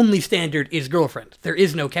my only standard is girlfriend. There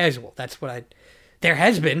is no casual. There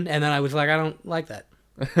has been, and then I was like, I don't like that.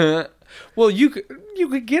 Well, you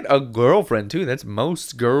could get a girlfriend too. That's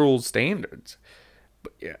most girls' standards.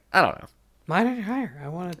 But yeah, I don't know. Mine are higher. I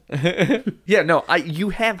want to. Yeah, no. You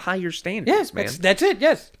have higher standards, yes, man. That's it.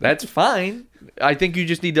 Yes, that's fine. I think you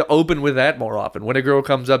just need to open with that more often. When a girl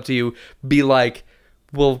comes up to you, be like,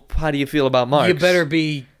 "Well, how do you feel about Marx?" You better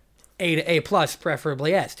be A to A plus,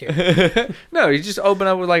 preferably S tier. No, you just open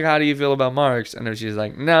up with like, "How do you feel about Marx?" And if she's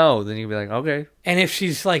like, "No," then you'd be like, "Okay." And if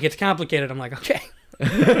she's like, "It's complicated," I'm like, "Okay."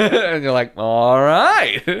 And you're like, all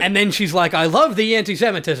right. And then she's like, I love the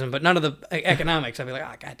anti-Semitism, but none of the economics. I'd be like,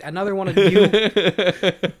 oh, God, another one of you.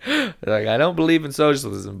 Like, I don't believe in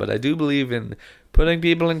socialism, but I do believe in putting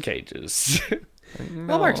people in cages. No.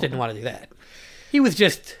 Well, Marx didn't want to do that. He was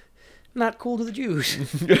just not cool to the Jews.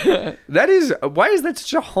 Why is that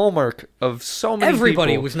such a hallmark of so many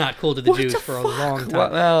Everybody people? Was not cool to the Jews for a long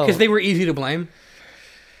time. Because they were easy to blame.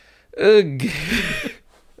 Ugh.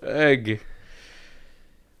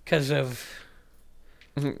 Because of...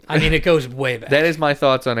 I mean, it goes way back. That is my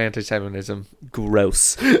thoughts on anti-Semitism.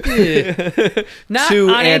 Gross. Not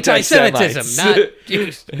on anti-Semitism, not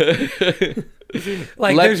Jews.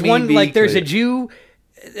 Like, there's a Jew...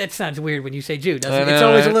 That sounds weird when you say Jew, doesn't it? It's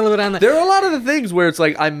always a little bit on the... There are a lot of the things where it's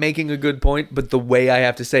like, I'm making a good point, but the way I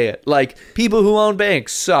have to say it. Like, people who own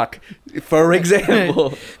banks suck, for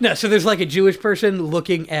example. No, so there's like a Jewish person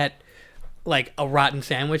looking at like a rotten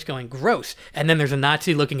sandwich going gross, and then there's a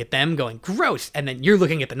Nazi looking at them going gross, and then you're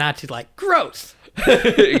looking at the Nazi like gross.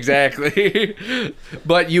 Exactly.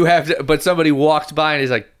 But somebody walked by and he's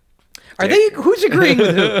like, who's agreeing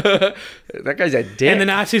with who? That guy's a dick. And the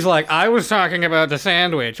Nazi's like, I was talking about the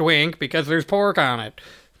sandwich, wink, because there's pork on it.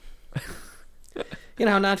 You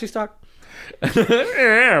know how Nazis talk?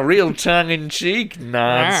 Yeah, real tongue-in-cheek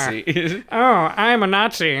Nazi. Oh, I'm a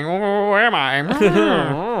Nazi. Oh, am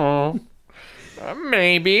I?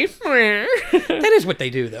 Maybe. That is what they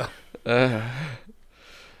do, though. They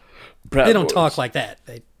don't talk like that.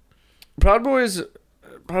 Proud Boys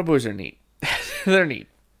are neat. They're neat.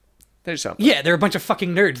 They're something. Yeah, they're a bunch of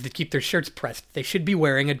fucking nerds that keep their shirts pressed. They should be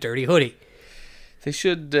wearing a dirty hoodie. They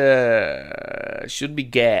should be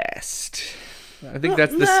gassed. I think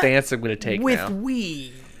that's the stance I'm going to take with now. With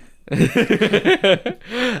we. I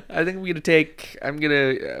think I'm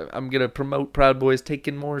gonna promote Proud Boys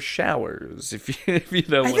taking more showers. If you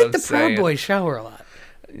know what I'm saying. I think the Proud Boys shower a lot.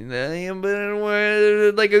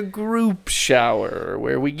 But like a group shower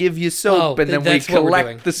where we give you soap and then we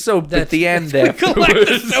collect the soap at the end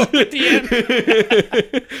afterwards.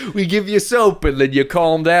 We give you soap and then you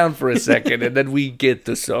calm down for a second and then we get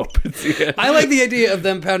the soap at the end. I like the idea of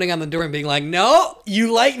them pounding on the door and being like, no,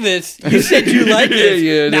 you like this. You said you like this.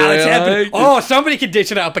 Yeah, now it's happening. Oh, somebody can dish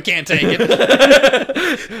it out but can't take it.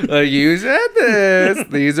 You said this.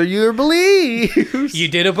 These are your beliefs. You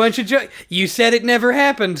did a bunch of jokes. You said it never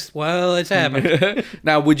happened. Well, it's happened.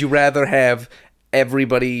 Now, would you rather have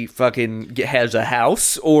everybody fucking has a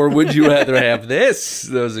house, or would you rather have this?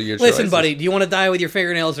 Those are your choices. Listen, buddy, do you want to die with your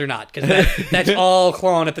fingernails or not? Because that's all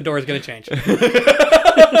clawing at the door is going to change.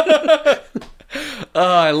 Oh,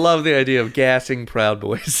 I love the idea of gassing Proud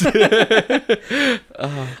Boys. I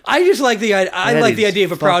just like the idea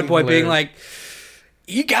of a Proud Boy being like,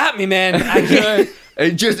 you got me, man. I can't.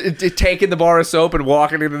 And just taking the bar of soap and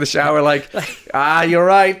walking into the shower like, you're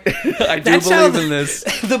right. I do believe in this.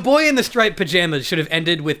 The boy in the striped pajamas should have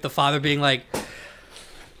ended with the father being like,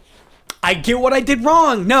 I get what I did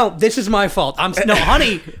wrong. No, this is my fault.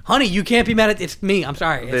 Honey, you can't be mad at it's me. I'm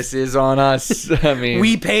sorry. This is on us. I mean,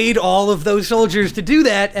 we paid all of those soldiers to do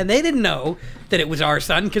that, and they didn't know that it was our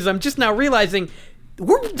son because I'm just now realizing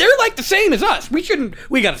they're like the same as us.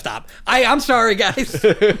 We gotta stop. I'm sorry, guys.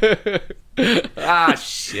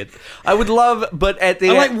 Shit. I would love, but at the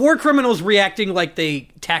I like war criminals reacting like they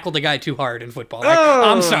tackled a guy too hard in football. Like,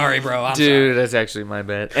 I'm sorry, bro. I'm dude, sorry. that's actually my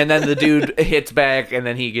bad. And then the dude hits back, and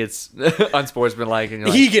then he gets unsportsmanlike. And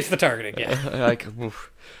He gets the targeting, yeah. like,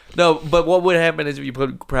 oof. No, but what would happen is if you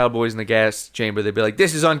put Proud Boys in the gas chamber, they'd be like,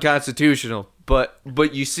 "This is unconstitutional." But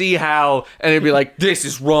you see how, and they'd be like, "This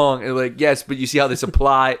is wrong." And like, yes, but you see how this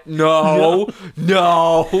apply? No.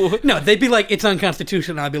 No, they'd be like, "It's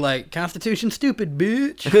unconstitutional." And I'd be like, "Constitution stupid,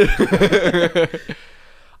 bitch."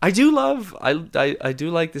 I do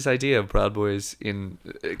like this idea of Proud Boys in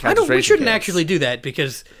concentration We shouldn't camps. actually do that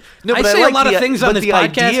because No, I but I say like a lot the- of things but on this the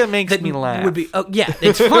podcast idea makes that me laugh. would be. Oh, yeah,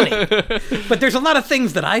 it's funny. But there's a lot of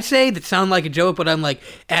things that I say that sound like a joke, but I'm like,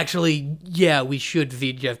 actually, yeah, we should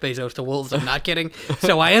feed Jeff Bezos to wolves. I'm not kidding.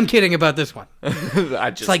 So I am kidding about this one.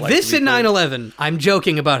 It's Like this in 9/11, I'm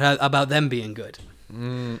joking about them being good.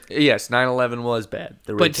 Yes, 9/11 was bad.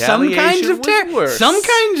 The But some kinds of worse. some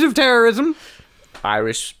kinds of terrorism,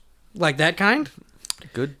 Irish, like that kind.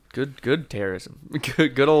 good terrorism.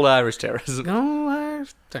 Good old Irish terrorism. No,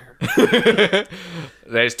 Irish terrorism.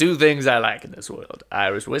 There's two things I like in this world: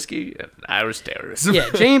 Irish whiskey and Irish terrorism. Yeah,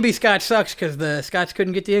 J&B Scotch sucks because the Scots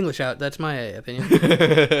couldn't get the English out. That's my opinion.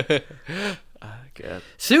 God.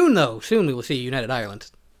 Soon we will see United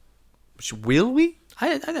Ireland. Will we?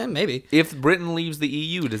 I maybe. If Britain leaves the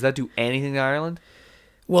EU, does that do anything to Ireland?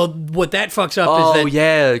 Well, what that fucks up Oh, is that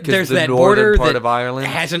yeah, 'cause there's the that northern border part that of Ireland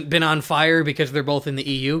hasn't been on fire because they're both in the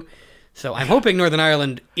EU. So I'm hoping Northern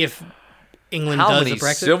Ireland, if England How does many a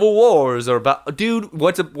Brexit. civil wars are about? Dude,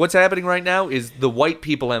 what's happening right now is the white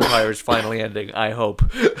people empire is finally ending. I hope.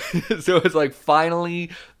 So it's like finally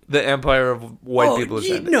the empire of white people is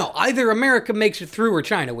ending. No, either America makes it through or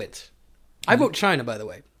China wins. I vote China, by the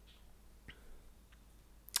way.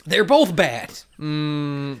 They're both bad. I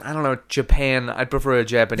don't know. Japan. I'd prefer a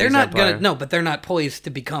Japanese They're not empire. gonna. No, but they're not poised to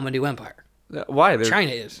become a new empire. Why?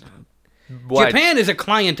 China is. Why? Japan is a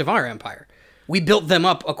client of our empire. We built them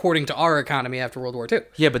up according to our economy after World War II.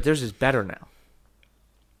 Yeah, but theirs is better now.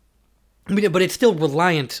 I mean, but it's still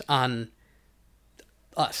reliant on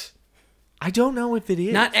us. I don't know if it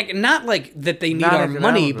is. Not like that they need Not our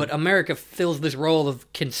money, economically. but America fills this role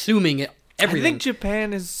of consuming everything. I think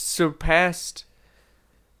Japan has surpassed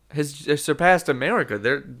America.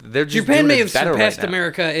 They're just Japan doing may it have better surpassed right now.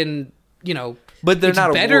 America in, But they're it's not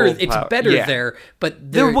a better. world It's power. better Yeah. there,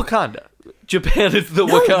 but They're Wakanda. Japan is the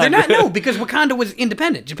no, Wakanda. they're not. No, because Wakanda was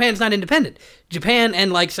independent. Japan's not independent. Japan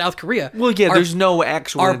and like South Korea. Well, yeah, there's no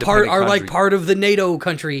actual independent are like country. part of the NATO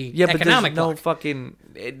country. Yeah, but economic there's no bloc. fucking.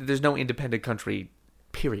 There's no independent country.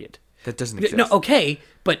 Period. That doesn't exist. No, okay,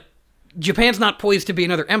 but Japan's not poised to be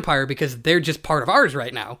another empire because they're just part of ours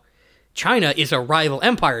right now. China is a rival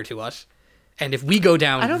empire to us, and if we go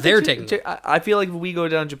down, they're taking. I feel like if we go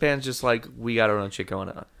down, Japan's just like we got our own shit going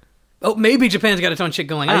on. Oh, maybe Japan's got its own shit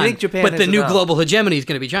going on. I think Japan but has the new enough. global hegemony is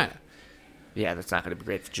going to be China. Yeah, that's not going to be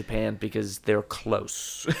great for Japan because they're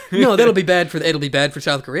close. No, that'll be bad for. It'll be bad for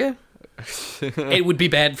South Korea. It would be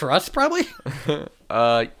bad for us, probably.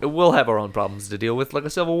 We'll have our own problems to deal with, like a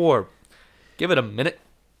civil war. Give it a minute.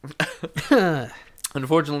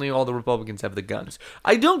 Unfortunately, all the Republicans have the guns.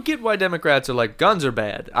 I don't get why Democrats are like, guns are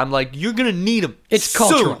bad. I'm like, you're going to need them. It's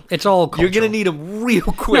cultural. It's all cultural. You're going to need them real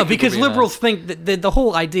quick. No, because liberals think that the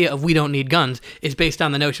whole idea of we don't need guns is based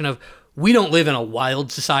on the notion of we don't live in a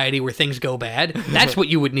wild society where things go bad. That's what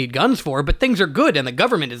you would need guns for, but things are good and the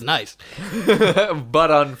government is nice.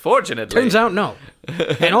 But unfortunately. Turns out, no.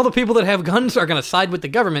 And all the people that have guns are going to side with the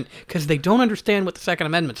government because they don't understand what the Second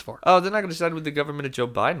Amendment's for. Oh, they're not going to side with the government if Joe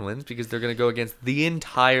Biden wins because they're going to go against the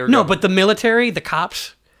entire No, government. but the military, the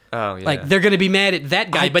cops, Oh, yeah. like they're going to be mad at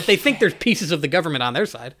that guy, but they think there's pieces of the government on their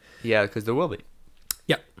side. Yeah, because there will be.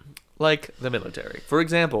 Yep. Like the military. For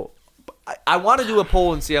example, I want to do a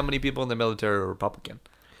poll and see how many people in the military are Republican.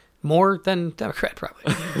 More than Democrat,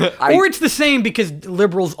 probably. Or it's the same because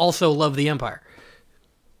liberals also love the empire.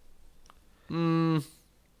 And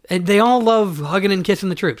they all love hugging and kissing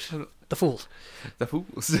the troops. The fools. The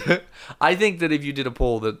fools. I think that if you did a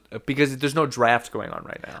poll that because there's no draft going on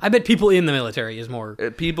right now. I bet people in the military is more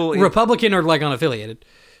People Republican or like unaffiliated.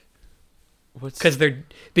 What's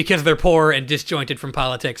Because they're poor and disjointed from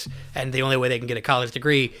politics, and the only way they can get a college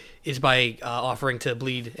degree is by offering to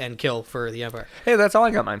bleed and kill for the empire. Hey, that's how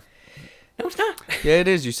I got mine. No, it's not. Yeah, it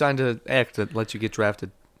is. You signed an act that lets you get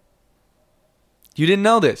drafted. You didn't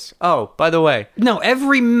know this. Oh, by the way. No,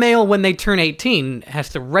 every male when they turn 18 has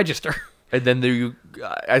to register. And then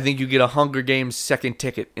I think you get a Hunger Games second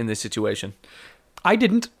ticket in this situation. I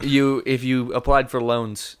didn't. If you applied for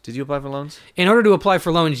loans, did you apply for loans? In order to apply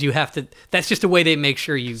for loans, you have to. That's just a way they make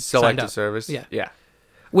sure you signed Selective up. service. Yeah. Yeah.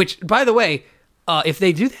 Which, by the way, If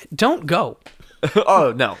they do that, don't go.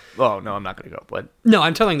 Oh, no, I'm not going to go. What? No,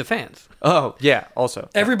 I'm telling the fans. Oh, yeah, also.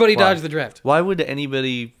 Everybody Why? dodged the draft. Why would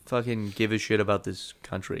anybody fucking give a shit about this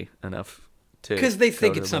country enough to... Because they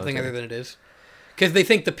think go to it's the something military? other than it is. Because they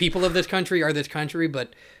think the people of this country are this country,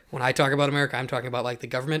 but when I talk about America, I'm talking about, like, the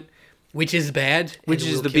government, which is bad. Which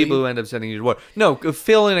is the people who end up sending you to war. No,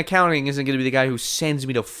 Phil in accounting isn't going to be the guy who sends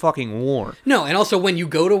me to fucking war. No, and also when you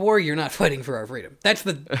go to war, you're not fighting for our freedom. That's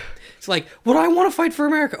the... It's like, well, I want to fight for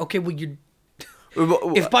America. Okay, well, you're...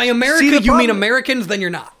 If by America you mean Americans, then you're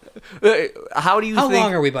not. How do you How think...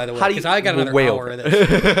 long are we, by the way? Because I got another hour of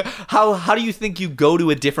this. How do you think you go to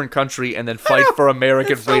a different country and then fight for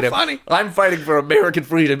American It's so freedom? funny. I'm fighting for American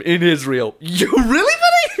freedom in Israel. You really,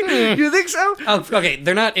 buddy? You think so? Oh, okay,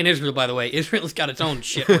 they're not in Israel, by the way. Israel's got its own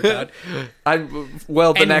shit worked out. The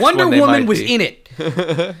And next Wonder one they Woman might was be. in it.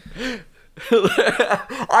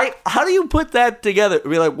 How do you put that together?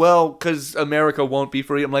 Be like, well, because America won't be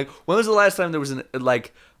free. I'm like, when was the last time there was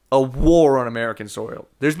a war on American soil?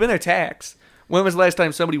 There's been attacks. When was the last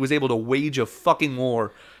time somebody was able to wage a fucking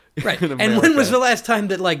war? Right. in And America? when was the last time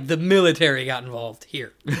that, like, the military got involved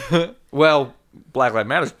here? Well, Black Lives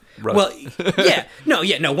Matter. Well,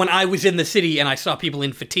 no. When I was in the city and I saw people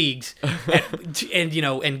in fatigues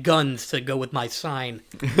and guns to go with my sign,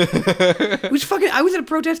 it was fucking. I was at a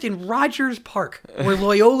protest in Rogers Park, where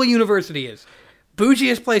Loyola University is,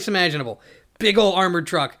 bougiest place imaginable. Big old armored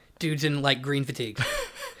truck, dudes in like green fatigues.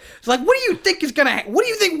 It's like, what do you think is gonna? What do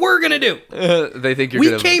you think we're gonna do? They think you're.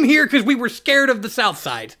 We came here because we were scared of the South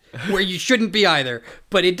Side, where you shouldn't be either.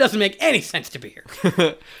 But it doesn't make any sense to be here.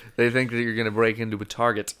 They think that you're gonna break into a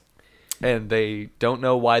Target. And they don't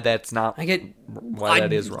know why that's not. Why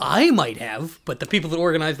that is wrong. I might have, but the people that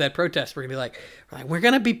organized that protest were gonna be like, "We're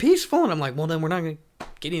gonna be peaceful," and I'm like, "Well, then we're not gonna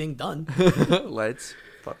get anything done." Let's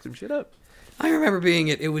fuck some shit up. I remember being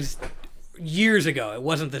it was years ago. It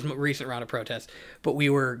wasn't this recent round of protests, but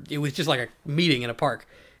it was just like a meeting in a park,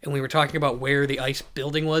 and we were talking about where the ICE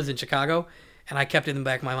building was in Chicago, and I kept it in the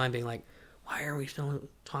back of my mind being like, why are we still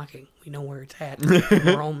talking? We know where it's at.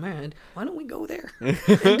 We're all mad. Why don't we go there and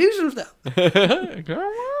do some stuff? Come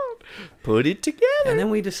on. Put it together. And then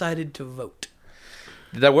we decided to vote.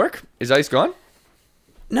 Did that work? Is ICE gone?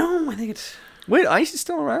 No, I think it's... Wait, ICE is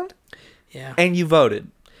still around? Yeah. And you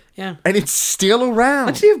voted? Yeah. And it's still around?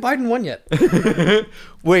 Let's see if Biden won yet.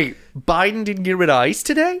 Wait, Biden didn't get rid of ICE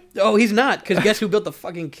today? Oh, he's not, because guess who built the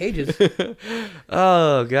fucking cages?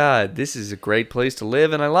 Oh, God. This is a great place to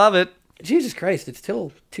live, and I love it. Jesus Christ, it's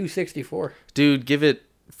till 264. Dude, give it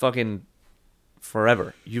fucking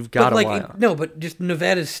forever. You've got a while. No, but just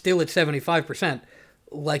Nevada's still at 75%,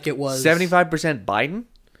 like it was... 75% Biden?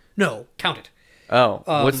 No, count it. Oh,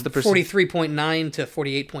 what's the percent? 43.9 to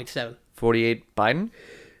 48.7. 48 Biden?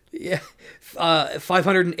 Yeah,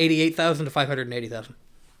 588,000 to 580,000.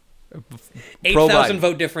 Pro 8,000 Biden.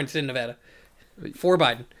 vote difference in Nevada for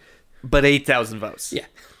Biden. But 8,000 votes. Yeah,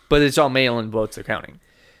 But it's all mail-in votes they're counting.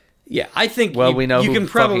 yeah. I think. Well, we know you who can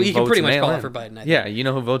probably fucking pretty votes much call mail-in. it for Biden. I think. Yeah, you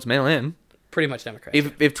know who votes mail-in. Pretty much Democrat.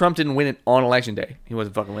 If Trump didn't win it on election day, he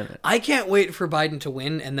wasn't fucking winning it. I can't wait for Biden to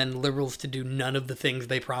win and then liberals to do none of the things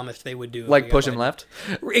they promised they would do. if Like we got push him Biden. left?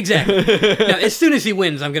 Exactly. Now, as soon as he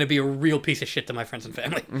wins, I'm going to be a real piece of shit to my friends and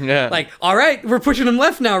family. Yeah. Like, all right, we're pushing him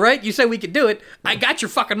left now, right? You said we could do it. I got your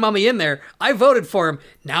fucking mummy in there. I voted for him.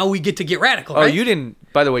 Now we get to get radical, Oh, right? you didn't...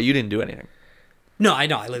 By the way, you didn't do anything. No, I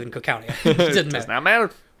know. I live in Cook County. It doesn't Does matter. not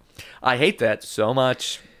matter. I hate that so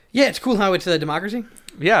much. Yeah, it's cool how it's a democracy.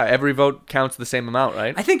 Yeah, every vote counts the same amount,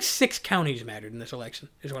 right? I think 6 counties mattered in this election,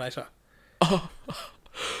 is what I saw.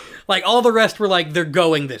 Like, all the rest were like, they're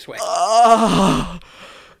going this way. Oh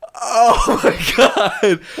my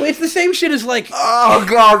God. Well, it's the same shit as, like, Oh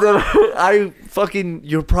God.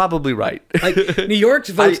 You're probably right. like New York's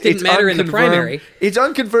votes didn't It's matter in the unconfirmed. primary. It's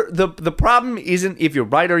unconfirmed. The problem isn't if you're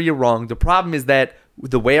right or you're wrong. The problem is that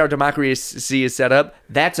the way our democracy is set up,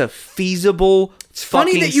 that's a feasible. It's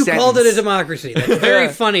funny that you called it a democracy. That's very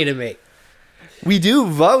Yeah. funny to me. We do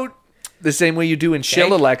vote the same way you do in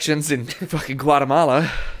shell elections in fucking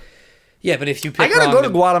Guatemala. Yeah, but if you pick I gotta wrong, go to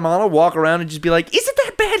Guatemala, walk around, and just be like, "Is it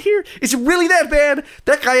that bad here? Is it really that bad?"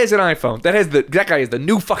 That guy has an iPhone. That guy has the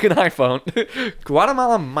new fucking iPhone.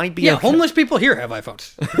 Guatemala might be. yeah, okay. homeless people here have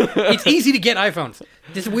iPhones. It's easy to get iPhones.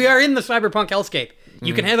 We are in the cyberpunk hellscape.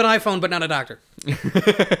 You can have an iPhone, but not a doctor.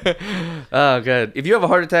 Oh, good. If you have a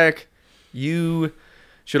heart attack, you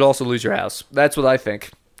should also lose your house. That's what I think.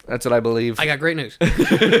 That's what I believe. I got great news.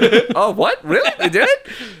 Oh, what? Really? They did it?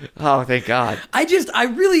 Oh, thank God. I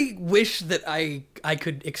really wish that I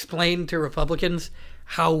could explain to Republicans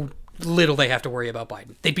how little they have to worry about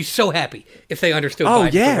Biden. They'd be so happy if they understood. Oh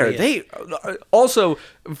Biden yeah, for what he is. they also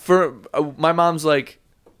for my mom's like,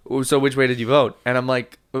 so which way did you vote? And I'm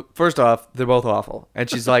like, first off, they're both awful. And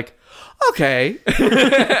she's like, okay.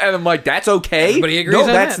 And I'm like, that's okay. Everybody agrees no, on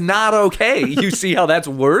that's that. not okay. You see how that's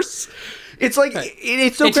worse? It's like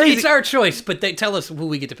it's so crazy. It's our choice, but they tell us who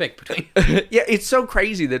we get to pick between. Yeah, it's so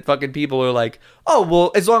crazy that fucking people are like, oh,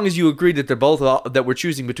 well, as long as you agree that they're both that we're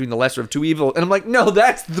choosing between the lesser of two evil. And I'm like, no,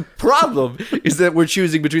 that's the problem, is that we're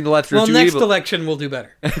choosing between the lesser of two Well, next evil. election we'll do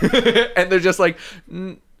better. And they're just like,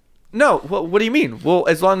 no, well, what do you mean? Well,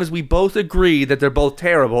 as long as we both agree that they're both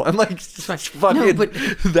terrible. I'm like, fucking, No, but-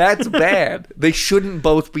 that's bad. They shouldn't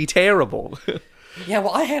both be terrible. Yeah,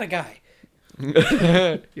 well, I had a guy.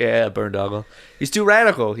 Yeah, Burndoggle. He's too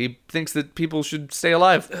radical. He thinks that people should stay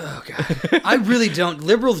alive. Oh, God. I really don't.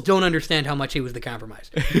 Liberals don't understand how much he was the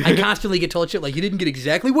compromise. I constantly get told shit like, you didn't get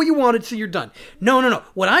exactly what you wanted, so you're done. No.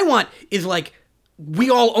 What I want is, like,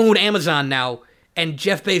 we all own Amazon now, and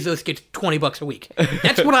Jeff Bezos gets $20 a week.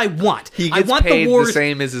 That's what I want. He gets I want paid the, wars, the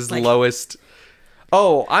same as his like, lowest.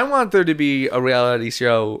 Oh, I want there to be a reality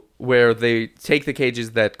show where they take the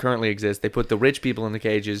cages that currently exist, they put the rich people in the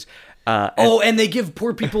cages. And they give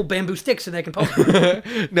poor people bamboo sticks so they can poke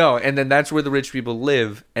them. No, and then that's where the rich people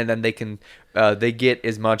live, and then they can they get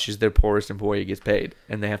as much as their poorest employee gets paid,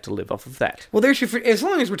 and they have to live off of that. Well, there's your, as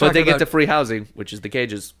long as we're talking But they get about, the free housing, which is the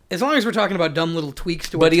cages. as long as we're talking about dumb little tweaks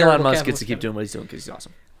to. But our Elon terrible Musk gets to capitalist keep doing what he's doing because he's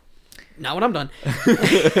awesome. Not when I'm done.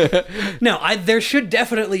 No, there should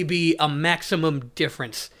definitely be a maximum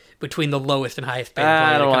difference between the lowest and highest paid employee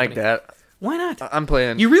I of the don't like company. that. Why not? I'm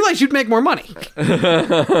playing You realize you'd make more money.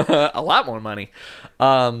 a lot more money.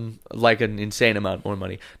 Like an insane amount more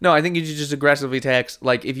money. No, I think you should just aggressively tax.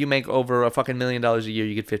 Like, if you make over a fucking $1 million a year,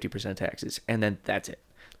 you get 50% taxes, and then that's it.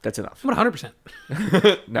 That's enough. What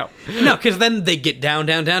 100%? No. No, because then they get down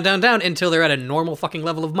until they're at a normal fucking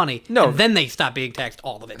level of money. No. And then they stop being taxed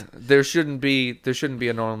all of it. There shouldn't be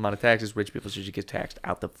a normal amount of taxes. Rich people should just get taxed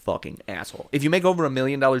out the fucking asshole. If you make over $1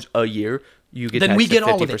 million a year, you get Then taxed we get at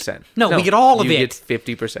 50%. all of it. No, we get all of you it. get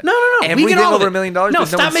 50%. No. Everything We get all over of it. $1 million. No, there's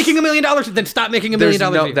stop making $1 million, then stop making $1 There's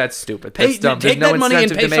million. no, a year. that's stupid. That's dumb. Take There's no that money and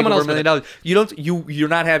incentive pay to make someone over else $1 million. You don't. You're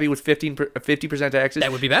not happy with 50% taxes.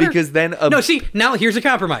 That would be better. Because then No, see, now here's a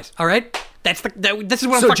compromise, all right? This is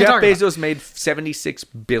what I'm so fucking Jeff talking Bezos made $76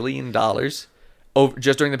 billion over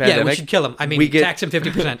just during the about. Yeah, pandemic. we should kill him. I mean, tax him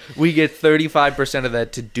 50%. We get 35% of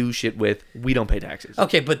that to do shit with. We don't pay taxes.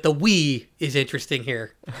 Okay, but the we is interesting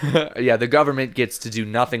here. Yeah, the government gets to do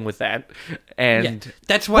nothing with that, and Yeah,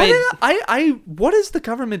 that's why what does the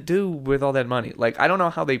government do with all that money? Like, I don't know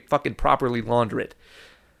how they fucking properly launder it.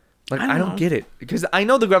 Like, I don't get it, because I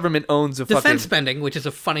know the government owns a defense fucking spending, which is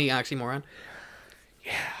a funny oxymoron.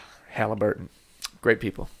 Halliburton. Great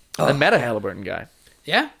people. I met a Halliburton guy.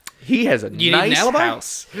 Yeah? He has a You need an nice alibi?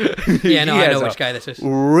 house. Yeah, no, He I has know a which guy this is.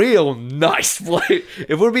 Real nice place.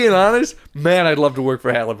 If we're being honest, man, I'd love to work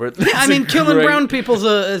for Halliburton. Yeah, I mean, killing brown people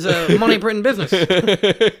is a money-printing business.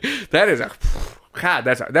 That is a God.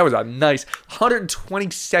 That was a nice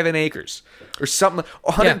 127 acres or something.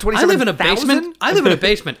 Yeah, 127. I live in a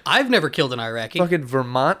basement. I've never killed an Iraqi. Fucking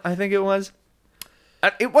Vermont, I think it was.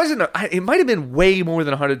 It wasn't. It might have been way more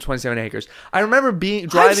than 127 acres. I remember driving.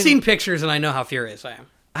 I've seen pictures and I know how furious I am.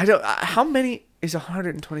 I don't. How many is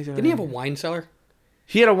 127? Didn't he have a wine cellar?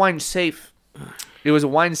 He had a wine safe. It was a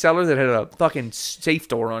wine cellar that had a fucking safe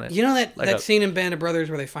door on it. You know that scene in Band of Brothers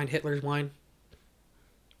where they find Hitler's wine?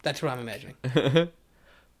 That's what I'm imagining.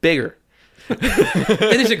 Bigger.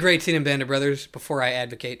 It is a great scene in Band of Brothers, before I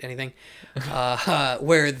advocate anything,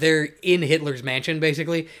 where they're in Hitler's mansion,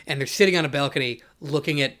 basically, and they're sitting on a balcony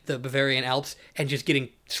looking at the Bavarian Alps and just getting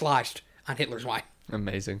sloshed on Hitler's wine.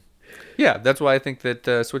 Amazing. Yeah, that's why I think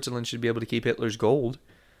that Switzerland should be able to keep Hitler's gold.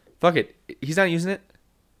 Fuck it. He's not using it.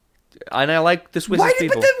 And I like the Swiss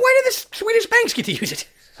people. But then why did the Swedish banks get to use it?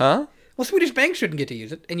 Huh? Well, Swedish banks shouldn't get to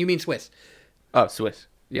use it, and you mean Swiss. Oh, Swiss.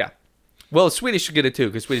 Yeah. Well, Swedish should get it too,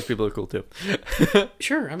 because Swedish people are cool too.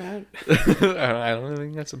 Sure, I mean, I don't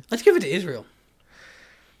think that's them. let's give it to Israel.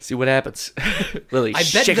 See what happens. Lily, I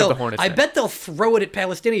bet shake up the hornet's nest. they'll throw it at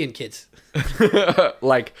Palestinian kids.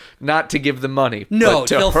 Like, not to give them money. No, but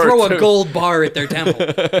to they'll hurt throw a them. gold bar at their temple.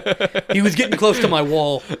 He was getting close to my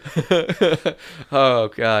wall. Oh,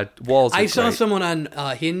 God. Walls are I saw great. someone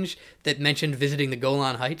on Hinge that mentioned visiting the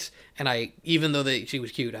Golan Heights, and even though she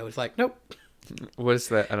was cute, I was like, nope. What is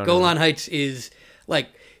that? I don't know. Golan Heights is like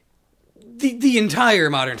the entire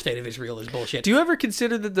modern state of Israel is bullshit. Do you ever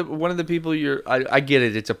consider that one of the people I get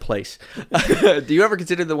it, it's a place. Do you ever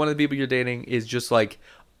consider that one of the people you're dating is just like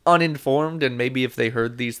uninformed, and maybe if they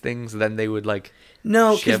heard these things, then they would like.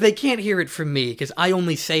 No, because they can't hear it from me, because I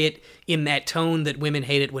only say it in that tone that women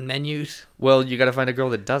hate it when men use. Well, you got to find a girl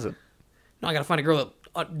that doesn't. No, I got to find a girl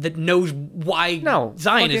that knows why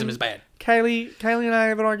Zionism is bad. Kylie and I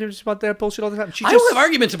have arguments about that bullshit all the time. I don't have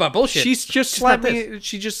arguments about bullshit. She's just slapped me.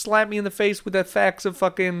 She just slapped me in the face with the facts of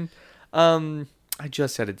fucking. I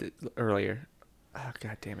just said it earlier. Oh,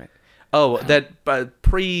 god damn it. Oh, that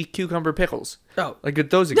pre-cucumber pickles. Oh, like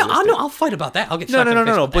those exist. No, I'll fight about that. I'll get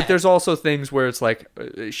no. But there's also things where it's like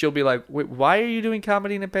she'll be like, "Wait, why are you doing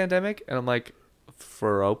comedy in a pandemic?" And I'm like,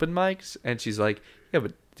 "For open mics." And she's like, "Yeah,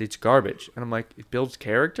 but it's garbage." And I'm like, "It builds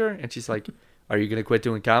character." And she's like, "Are you gonna quit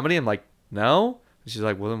doing comedy?" I'm like, "No." And she's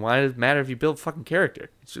like, "Well, then why does it matter if you build fucking character?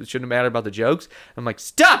 It shouldn't matter about the jokes." I'm like,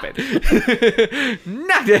 "Stop it!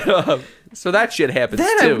 Knock it off." So that shit happens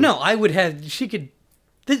too. I would have. She could.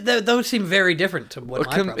 Those seem very different to what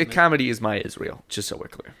my problem is. Comedy is my Israel, just so we're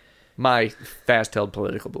clear. My fast-held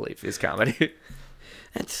political belief is comedy.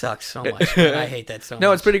 That sucks so much. I hate that so much.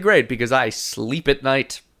 No, it's pretty great because I sleep at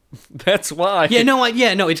night. That's why. No,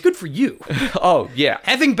 it's good for you. Oh, yeah.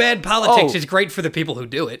 Having bad politics is great for the people who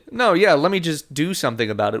do it. No, yeah, let me just do something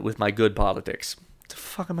about it with my good politics. What the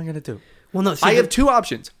fuck am I going to do? Well, no, I have two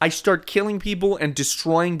options. I start killing people and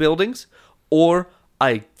destroying buildings, or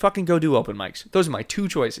I fucking go do open mics. Those are my two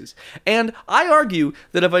choices. And I argue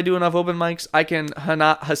that if I do enough open mics, I can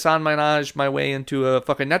Hassan Minaj my way into a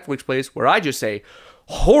fucking Netflix place where I just say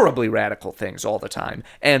horribly radical things all the time.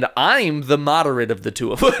 And I'm the moderate of the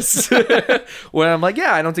two of us. Where I'm like,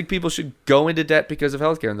 yeah, I don't think people should go into debt because of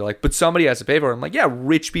healthcare. And they're like, but somebody has to pay for it. I'm like, yeah,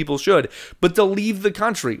 rich people should. But they'll leave the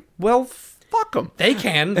country. Well, fuck them. They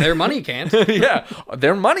can. Their money can't. Yeah.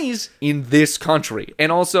 Their money's in this country.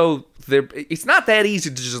 And also, it's not that easy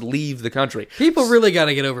to just leave the country. People really got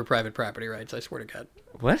to get over private property rights, I swear to God.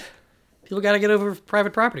 What? People got to get over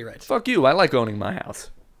private property rights. Fuck you. I like owning my house.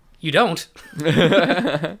 You don't.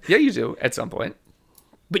 Yeah, you do at some point.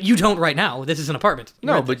 But you don't right now. This is an apartment.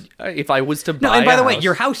 No, but if I was to buy No, and by the way,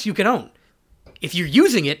 your house you can own. If you're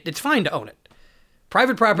using it, it's fine to own it.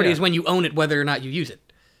 Private property is when you own it whether or not you use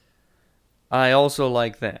it. I also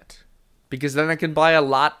like that. Because then I can buy a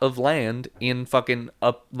lot of land in fucking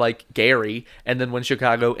like Gary, and then when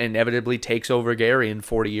Chicago inevitably takes over Gary in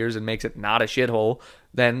 40 years and makes it not a shithole,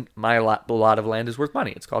 then my lot of land is worth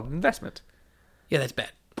money. It's called an investment. Yeah, that's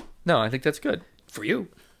bad. No, I think that's good. For you.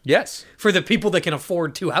 Yes. For the people that can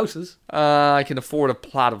afford two houses. I can afford a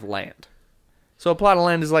plot of land. So a plot of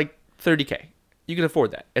land is like $30K. You can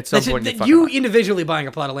afford that at some point. You individually buying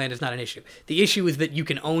a plot of land is not an issue. The issue is that you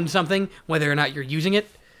can own something whether or not you're using it.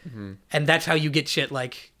 Mm-hmm. And that's how you get shit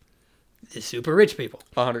like the super rich people.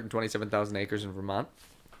 127,000 acres in Vermont.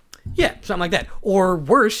 Yeah, something like that. Or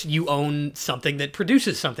worse, you own something that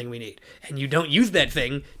produces something we need. And you don't use that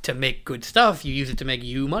thing to make good stuff. You use it to make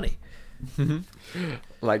you money.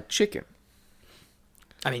 Like chicken.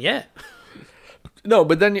 I mean, yeah. No,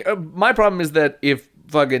 but then my problem is that if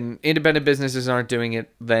fucking independent businesses aren't doing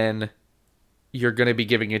it, then you're going to be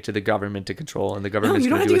giving it to the government to control, and the government's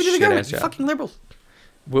going to do a shit-ass job. Fucking liberals.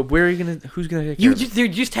 Where are you gonna? Who's gonna take care of it? You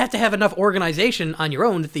just have to have enough organization on your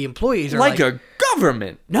own that the employees are like a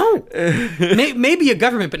government. No, maybe a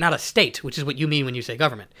government, but not a state, which is what you mean when you say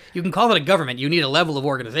government. You can call it a government. You need a level of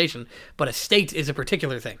organization, but a state is a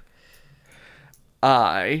particular thing.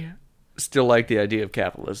 I still like the idea of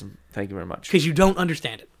capitalism. Thank you very much. Because you don't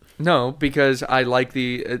understand it. No, because I like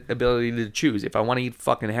the ability to choose. If I want to eat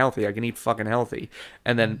fucking healthy, I can eat fucking healthy,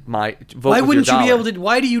 and then my vote. Why wouldn't you be able to?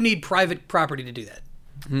 Why do you need private property to do that?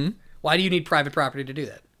 Why do you need private property to do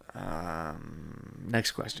that?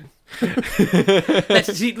 Next question.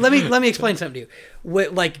 Let me explain something to you.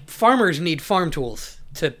 Like farmers need farm tools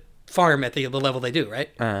to farm at the level they do, right?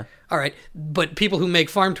 Uh-huh. All right, but people who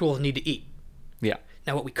make farm tools need to eat. Yeah.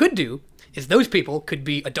 Now what we could do is those people could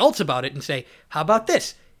be adults about it and say, "How about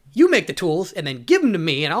this? You make the tools and then give them to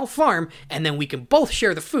me, and I'll farm, and then we can both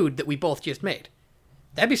share the food that we both just made."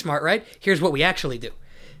 That'd be smart, right? Here's what we actually do.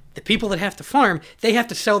 The people that have to farm, they have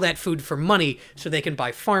to sell that food for money so they can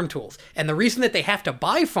buy farm tools. And the reason that they have to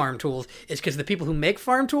buy farm tools is because the people who make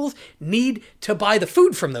farm tools need to buy the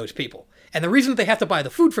food from those people. And the reason that they have to buy the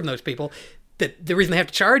food from those people, the reason they have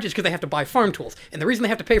to charge is because they have to buy farm tools. And the reason they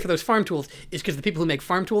have to pay for those farm tools is because the people who make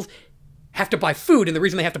farm tools have to buy food. And the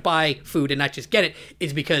reason they have to buy food and not just get it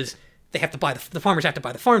is because they have to buy the farmers have to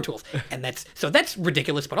buy the farm tools. And that's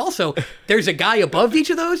ridiculous. But also, there's a guy above each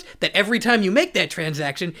of those that every time you make that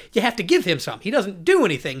transaction, you have to give him some. He doesn't do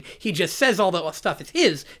anything. He just says all the stuff is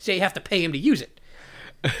his, so you have to pay him to use it.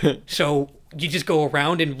 So you just go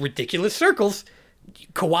around in ridiculous circles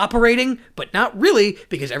cooperating, but not really,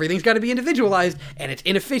 because everything's got to be individualized, and it's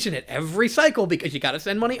inefficient at every cycle because you got to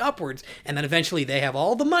send money upwards, and then eventually they have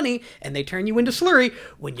all the money and they turn you into slurry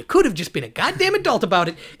when you could have just been a goddamn adult about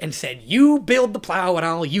it and said, you build the plow and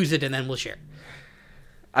I'll use it and then we'll share.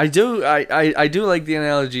 I do like the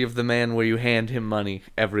analogy of the man where you hand him money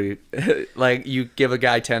every like you give a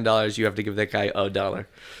guy $10, you have to give that guy $1.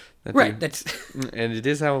 Right, and it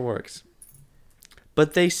is how it works.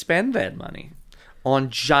 But they spend that money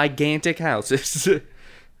on gigantic houses.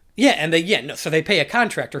 Yeah, and so they pay a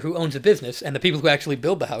contractor who owns a business, and the people who actually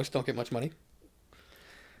build the house don't get much money.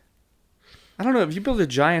 I don't know, if you build a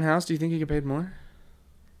giant house, do you think you get paid more?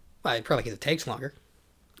 Well, probably because it takes longer.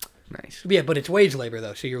 Nice. Yeah, but it's wage labor,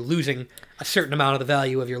 though, so you're losing a certain amount of the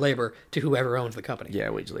value of your labor to whoever owns the company.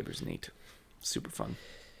 Yeah, wage labor's neat. Super fun.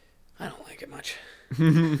 I don't like it much.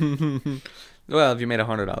 Well, if you made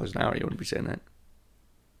 $100 an hour, you wouldn't be saying that.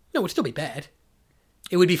 No, it would still be bad.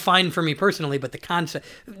 It would be fine for me personally, but the concept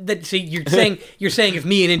that you're saying if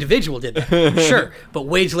me, an individual, did that, sure. But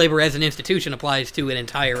wage labor as an institution applies to an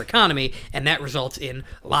entire economy, and that results in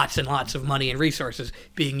lots and lots of money and resources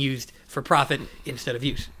being used for profit instead of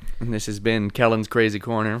use. And this has been Kellen's Crazy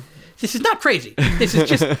Corner. This is not crazy. This is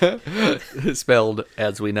just spelled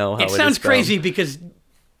as we know how it is. It sounds crazy because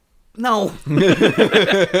no,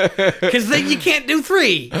 because you can't do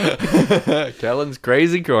 3. Kellen's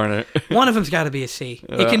Crazy Corner. One of them's got to be a C.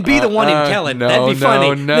 It can be the one in Kellen. That'd be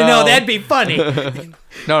funny. No, that'd be funny.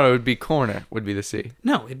 No, it would be Corner. Would be the C.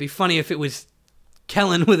 No, it'd be funny if it was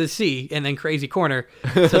Kellen with a C and then Crazy Corner,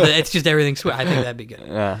 so that it's just everything. I think that'd be good.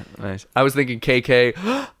 Nice. I was thinking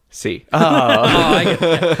KK. C. Oh. I get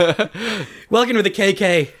that. Welcome to the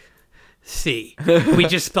KK. C. We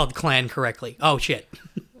just spelled clan correctly. Oh shit.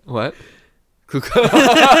 What?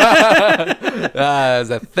 As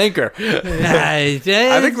a thinker. I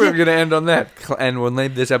think we're going to end on that. And we'll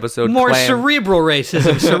name this episode More Clan. Cerebral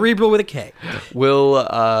Racism. Cerebral with a K. We'll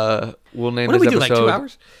name this episode... What did we do, like 2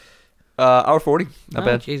 hours? Hour 40. Not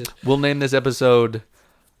bad. Jesus. We'll name this episode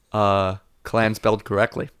Clan Spelled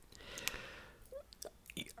Correctly.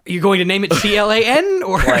 You're going to name it CLAN?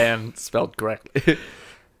 Or Clan Spelled Correctly.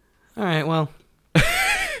 All right, well...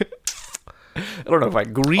 I don't know if I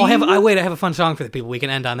agree. I have a fun song for the people. We can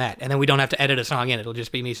end on that. And then we don't have to edit a song in. It'll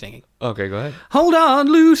just be me singing. Okay, go ahead. Hold on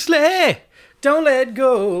loosely. Don't let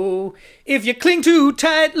go. If you cling too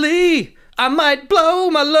tightly, I might blow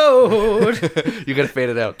my load. You gotta fade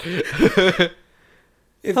it out.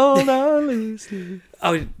 Hold on loosely.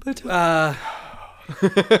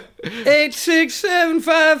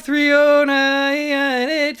 8675309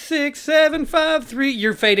 86753.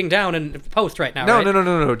 You're fading down in post right now.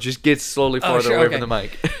 No. Just get slowly farther away from the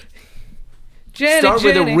mic. Start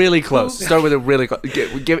with it really close.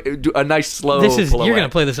 Do a nice slow. You're gonna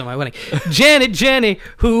play this at my wedding. Jenny,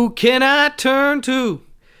 who can I turn to?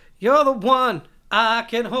 You're the one I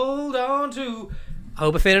can hold on to. I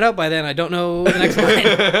hope I faded out by then. I don't know the next line.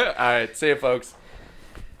 All right, see you, folks.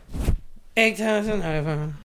 8,000.